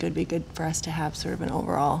 So I think it would be good for us to have sort of an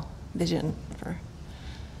overall vision for.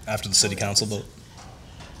 After the city council vote.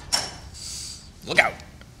 Look out.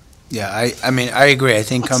 Yeah, I mean, I agree. I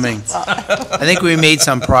think I think we made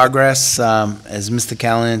some progress, as Mr.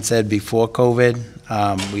 Callahan said, before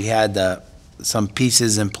COVID. We had some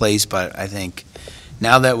pieces in place, but I think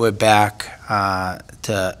now that we're back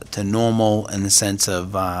to normal in the sense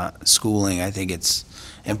of schooling, I think it's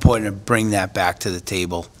important to bring that back to the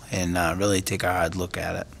table and really take a hard look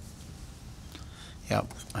at it.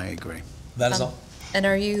 Yep, I agree. That is all. And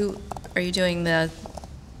are you doing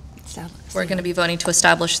we're going to be voting to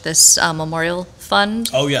establish this memorial fund?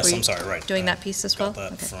 Oh, yes, Were you I'm sorry, right. Doing that piece as well?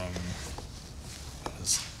 Got that from,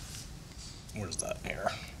 where's that here?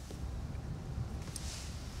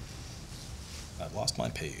 I've lost my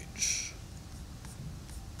page.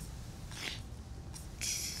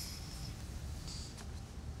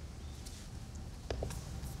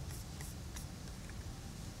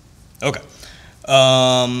 Okay.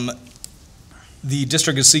 The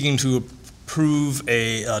district is seeking to approve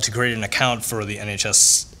to create an account for the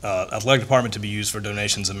NHS athletic department to be used for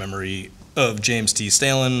donations in memory of James T.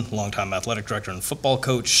 Stalin, longtime athletic director and football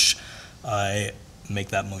coach. I make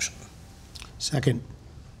that motion. Second.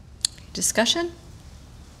 Discussion?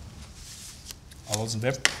 All those in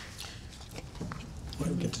favor? What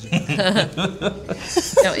do we get to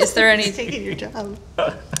do? No, is there any? Taking your job.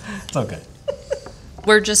 It's okay.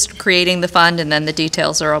 We're just creating the fund, and then the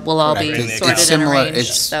details will all be It's sorted and similar.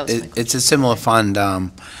 arranged. That was my It's a similar fund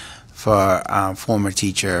for former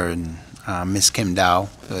teacher and Miss Kim Dow.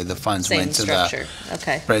 The funds same went to structure. the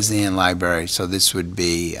Okay. Bresnahan Library, so this would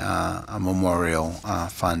be a memorial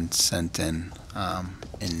fund sent in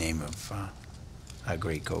name of a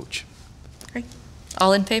great coach.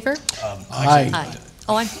 All in favor? Aye. Aye.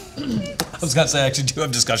 Oh, I was going to say, I actually do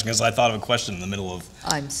have discussion because I thought of a question in the middle of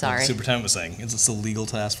I'm what sorry. the superintendent was saying. Is this illegal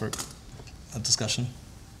to ask for a discussion?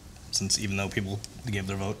 Since even though people gave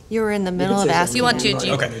their vote? You were in the middle of asking. Do you want to Okay.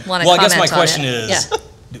 comment Well, I guess my on question it? is,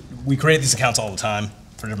 Yeah. we create these accounts all the time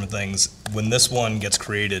for different things. When this one gets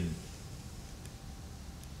created,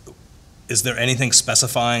 is there anything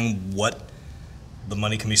specifying what the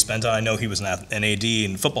money can be spent on? I know he was an AD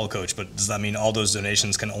and football coach, but does that mean all those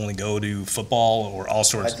donations can only go to football or all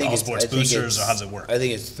sports boosters, or how does it work? I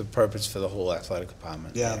think it's the purpose for the whole athletic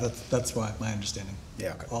department. Yeah, that's my understanding.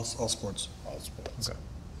 Yeah. All sports. All sports. Okay.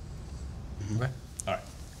 Okay, all right.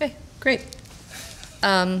 Okay, great.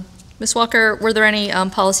 Ms. Walker, were there any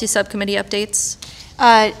policy subcommittee updates?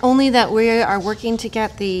 Only that we are working to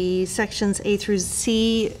get the sections A through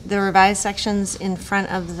C, the revised sections, in front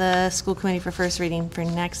of the school committee for first reading for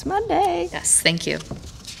next Monday. Yes, thank you.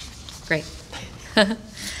 Great.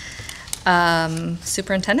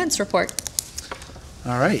 Superintendent's report.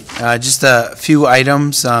 All right, just a few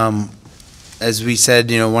items. As we said,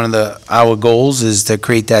 one of our goals is to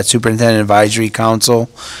create that superintendent advisory council.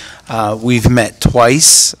 We've met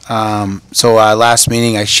twice. So our last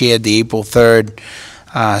meeting, I shared the April 3rd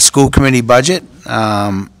school committee budget.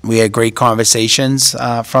 We had great conversations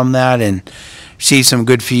from that and received some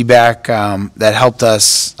good feedback that helped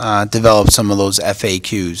us develop some of those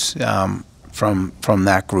FAQs from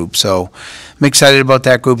that group. So I'm excited about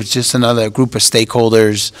that group. It's just another group of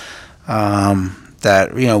stakeholders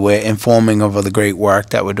that we're informing of the great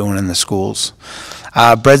work that we're doing in the schools.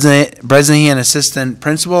 Bresnahan Assistant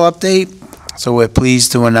Principal update. So we're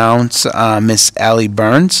pleased to announce Miss Allie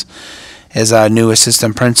Burns as our new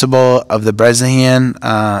Assistant Principal of the Bresnahan.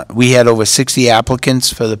 We had over 60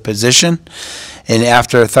 applicants for the position, and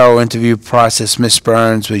after a thorough interview process, Miss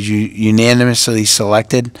Burns was unanimously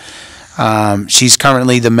selected. She's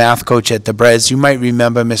currently the math coach at the Bres. You might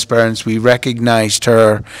remember Miss Burns. We recognized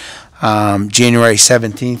her January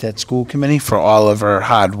 17th at school committee for all of her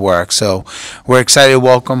hard work. So we're excited to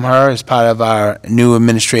welcome her as part of our new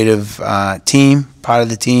administrative team, part of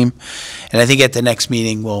the team. And I think at the next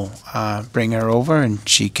meeting, we'll bring her over and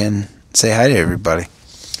she can say hi to everybody.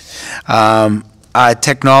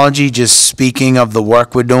 Technology, just speaking of the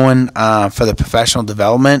work we're doing for the professional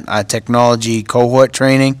development, technology cohort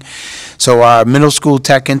training. So our middle school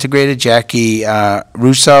tech integrator, Jackie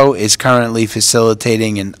Russo, is currently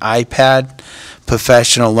facilitating an iPad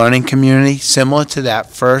professional learning community, similar to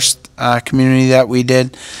that first community that we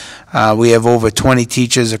did. We have over 20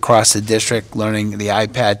 teachers across the district learning the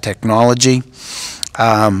iPad technology.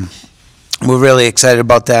 We're really excited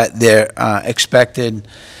about that. They're expected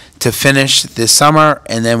to finish this summer,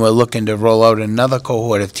 and then we're looking to roll out another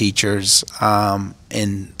cohort of teachers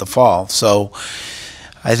in the fall. So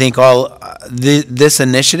I think this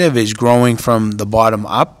initiative is growing from the bottom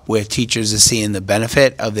up, where teachers are seeing the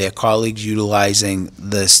benefit of their colleagues utilizing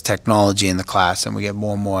this technology in the class, and we get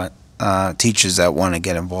more and more teachers that want to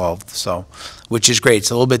get involved, so, which is great.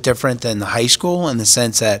 It's a little bit different than the high school in the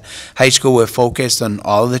sense that high school we're focused on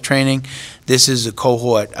all of the training. This is a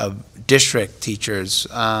cohort of district teachers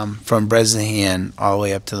from Bresnahan all the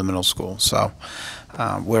way up to the middle school, so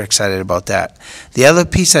we're excited about that. The other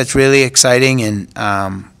piece that's really exciting, and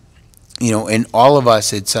in all of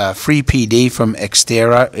us, it's free PD from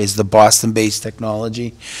Xterra, is the Boston-based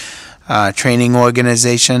technology training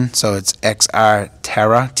organization. So it's Xterra,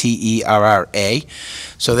 Terra.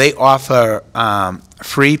 So they offer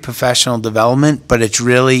free professional development, but it's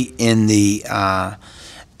really in the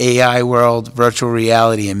AI world, virtual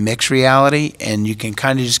reality, and mixed reality, and you can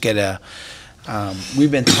kind of just get a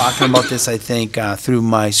we've been talking about this, I think, through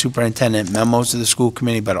my superintendent memos to the school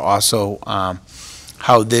committee, but also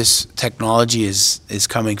how this technology is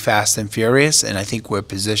coming fast and furious, and I think we're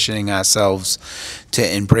positioning ourselves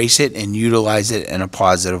to embrace it and utilize it in a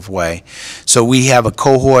positive way. So we have a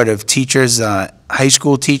cohort of teachers, high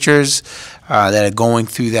school teachers, that are going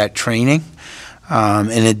through that training.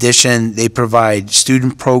 In addition, they provide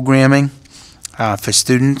student programming for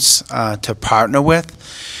students to partner with.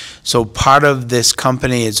 So part of this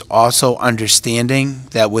company is also understanding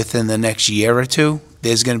that within the next year or two,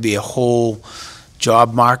 there's going to be a whole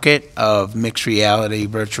job market of mixed reality,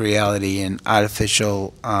 virtual reality, and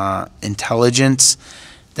artificial intelligence,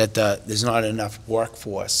 that there's not enough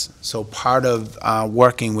workforce. So part of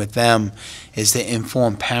working with them is to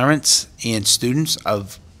inform parents and students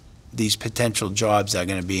of these potential jobs that are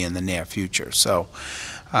going to be in the near future. So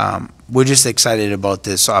we're just excited about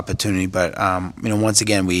this opportunity, but once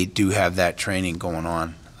again, we do have that training going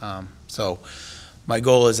on. So my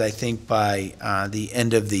goal is, I think, by the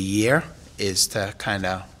end of the year, is to kind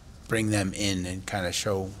of bring them in and kind of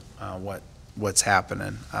show what's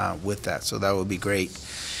happening with that. So that would be great.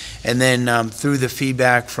 And then through the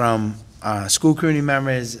feedback from school community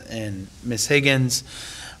members and Ms. Higgins,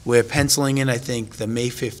 we're penciling in, I think, the May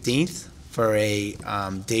 15th for a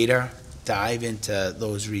data dive into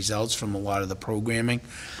those results from a lot of the programming.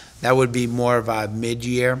 That would be more of our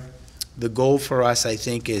mid-year. The goal for us, I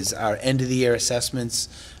think, is our end-of-the-year assessments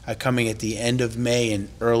are coming at the end of May and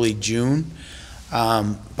early June.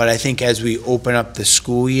 But I think as we open up the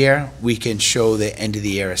school year, we can show the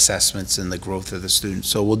end-of-the-year assessments and the growth of the students.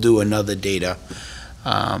 So we'll do another data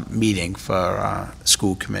meeting for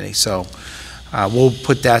school committee. So we'll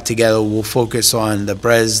put that together. We'll focus on the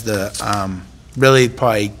BRES, really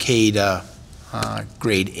probably K to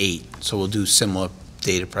grade 8. So we'll do similar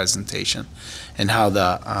data presentation and how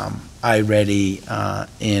the iReady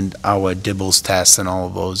and our DIBELS tests and all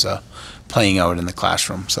of those are playing out in the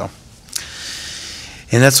classroom. So,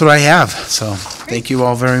 and that's what I have. So thank you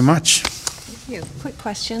all very much. Thank you. Quick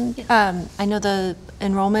question. I know the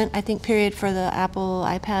enrollment, I think, period for the Apple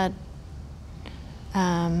iPad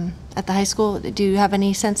at the high school. Do you have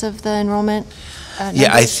any sense of the enrollment?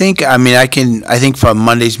 Yeah, I think for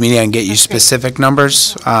Monday's meeting I can get you specific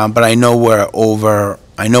numbers, but I know we're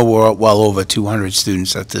well over 200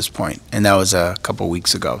 students at this point, and that was a couple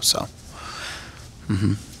weeks ago. So,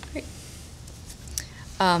 Great.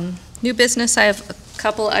 New business. I have a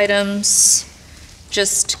couple items.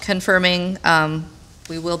 Just confirming,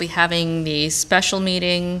 we will be having the special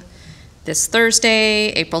meeting this Thursday,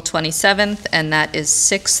 April 27th, and that is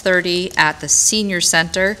 6:30 at the Senior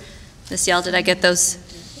Center. Ms. Yell, did I get those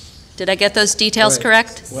details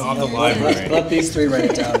correct? Well, let these three write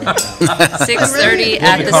it down. 6:30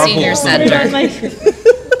 at the Senior Center.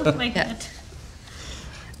 Oh my God.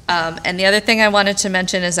 And the other thing I wanted to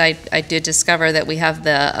mention is I did discover that we have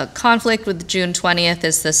the conflict with June 20th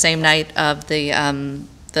is the same night of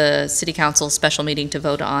the City Council special meeting to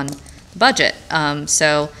vote on the budget. I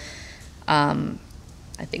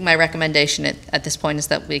think my recommendation at this point is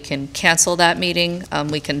that we can cancel that meeting.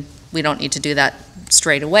 We don't need to do that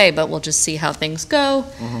straight away, but we'll just see how things go.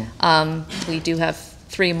 We do have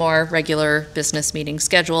 3 more regular business meetings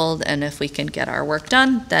scheduled, and if we can get our work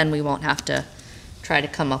done, then we won't have to try to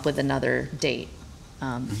come up with another date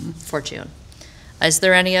for June. Is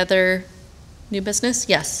there any other new business?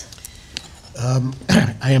 Yes.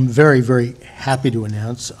 I am very, very happy to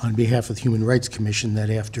announce on behalf of the Human Rights Commission that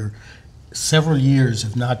after several years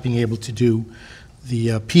of not being able to do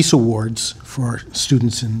the Peace Awards for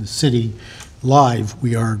students in the city live,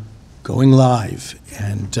 we are going live.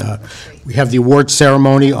 And we have the award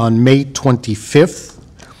ceremony on May 25th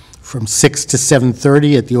from 6 to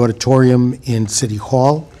 7:30 at the auditorium in City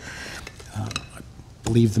Hall. I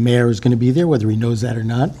believe the mayor is going to be there, whether he knows that or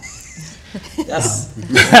not. Yes,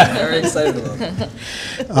 very excited about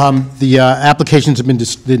it. The applications have been,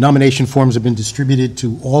 the nomination forms have been distributed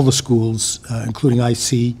to all the schools, including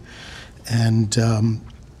IC and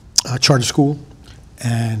charter school,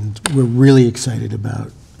 and we're really excited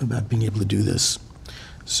about being able to do this.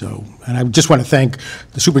 So, and I just want to thank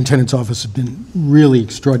the superintendent's office has been really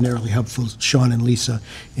extraordinarily helpful, Sean and Lisa,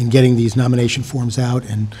 in getting these nomination forms out,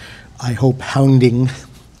 and I hope hounding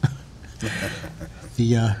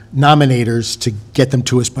the nominators to get them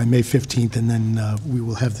to us by May 15th, and then we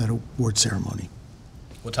will have that award ceremony.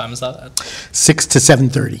 What time is that at? 6 to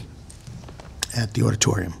 7:30 at the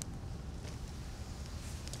auditorium.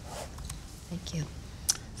 Thank you.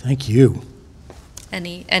 Thank you.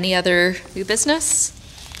 Any other new business?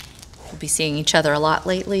 We'll be seeing each other a lot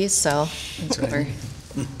lately, so I think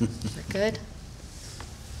we're good.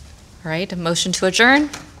 All right, a motion to adjourn?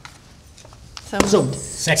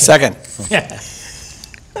 Second.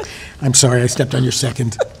 I'm sorry, I stepped on your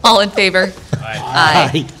second. All in favor?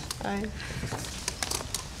 Aye. Aye.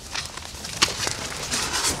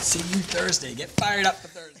 See you Thursday. Get fired up for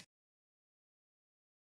Thursday.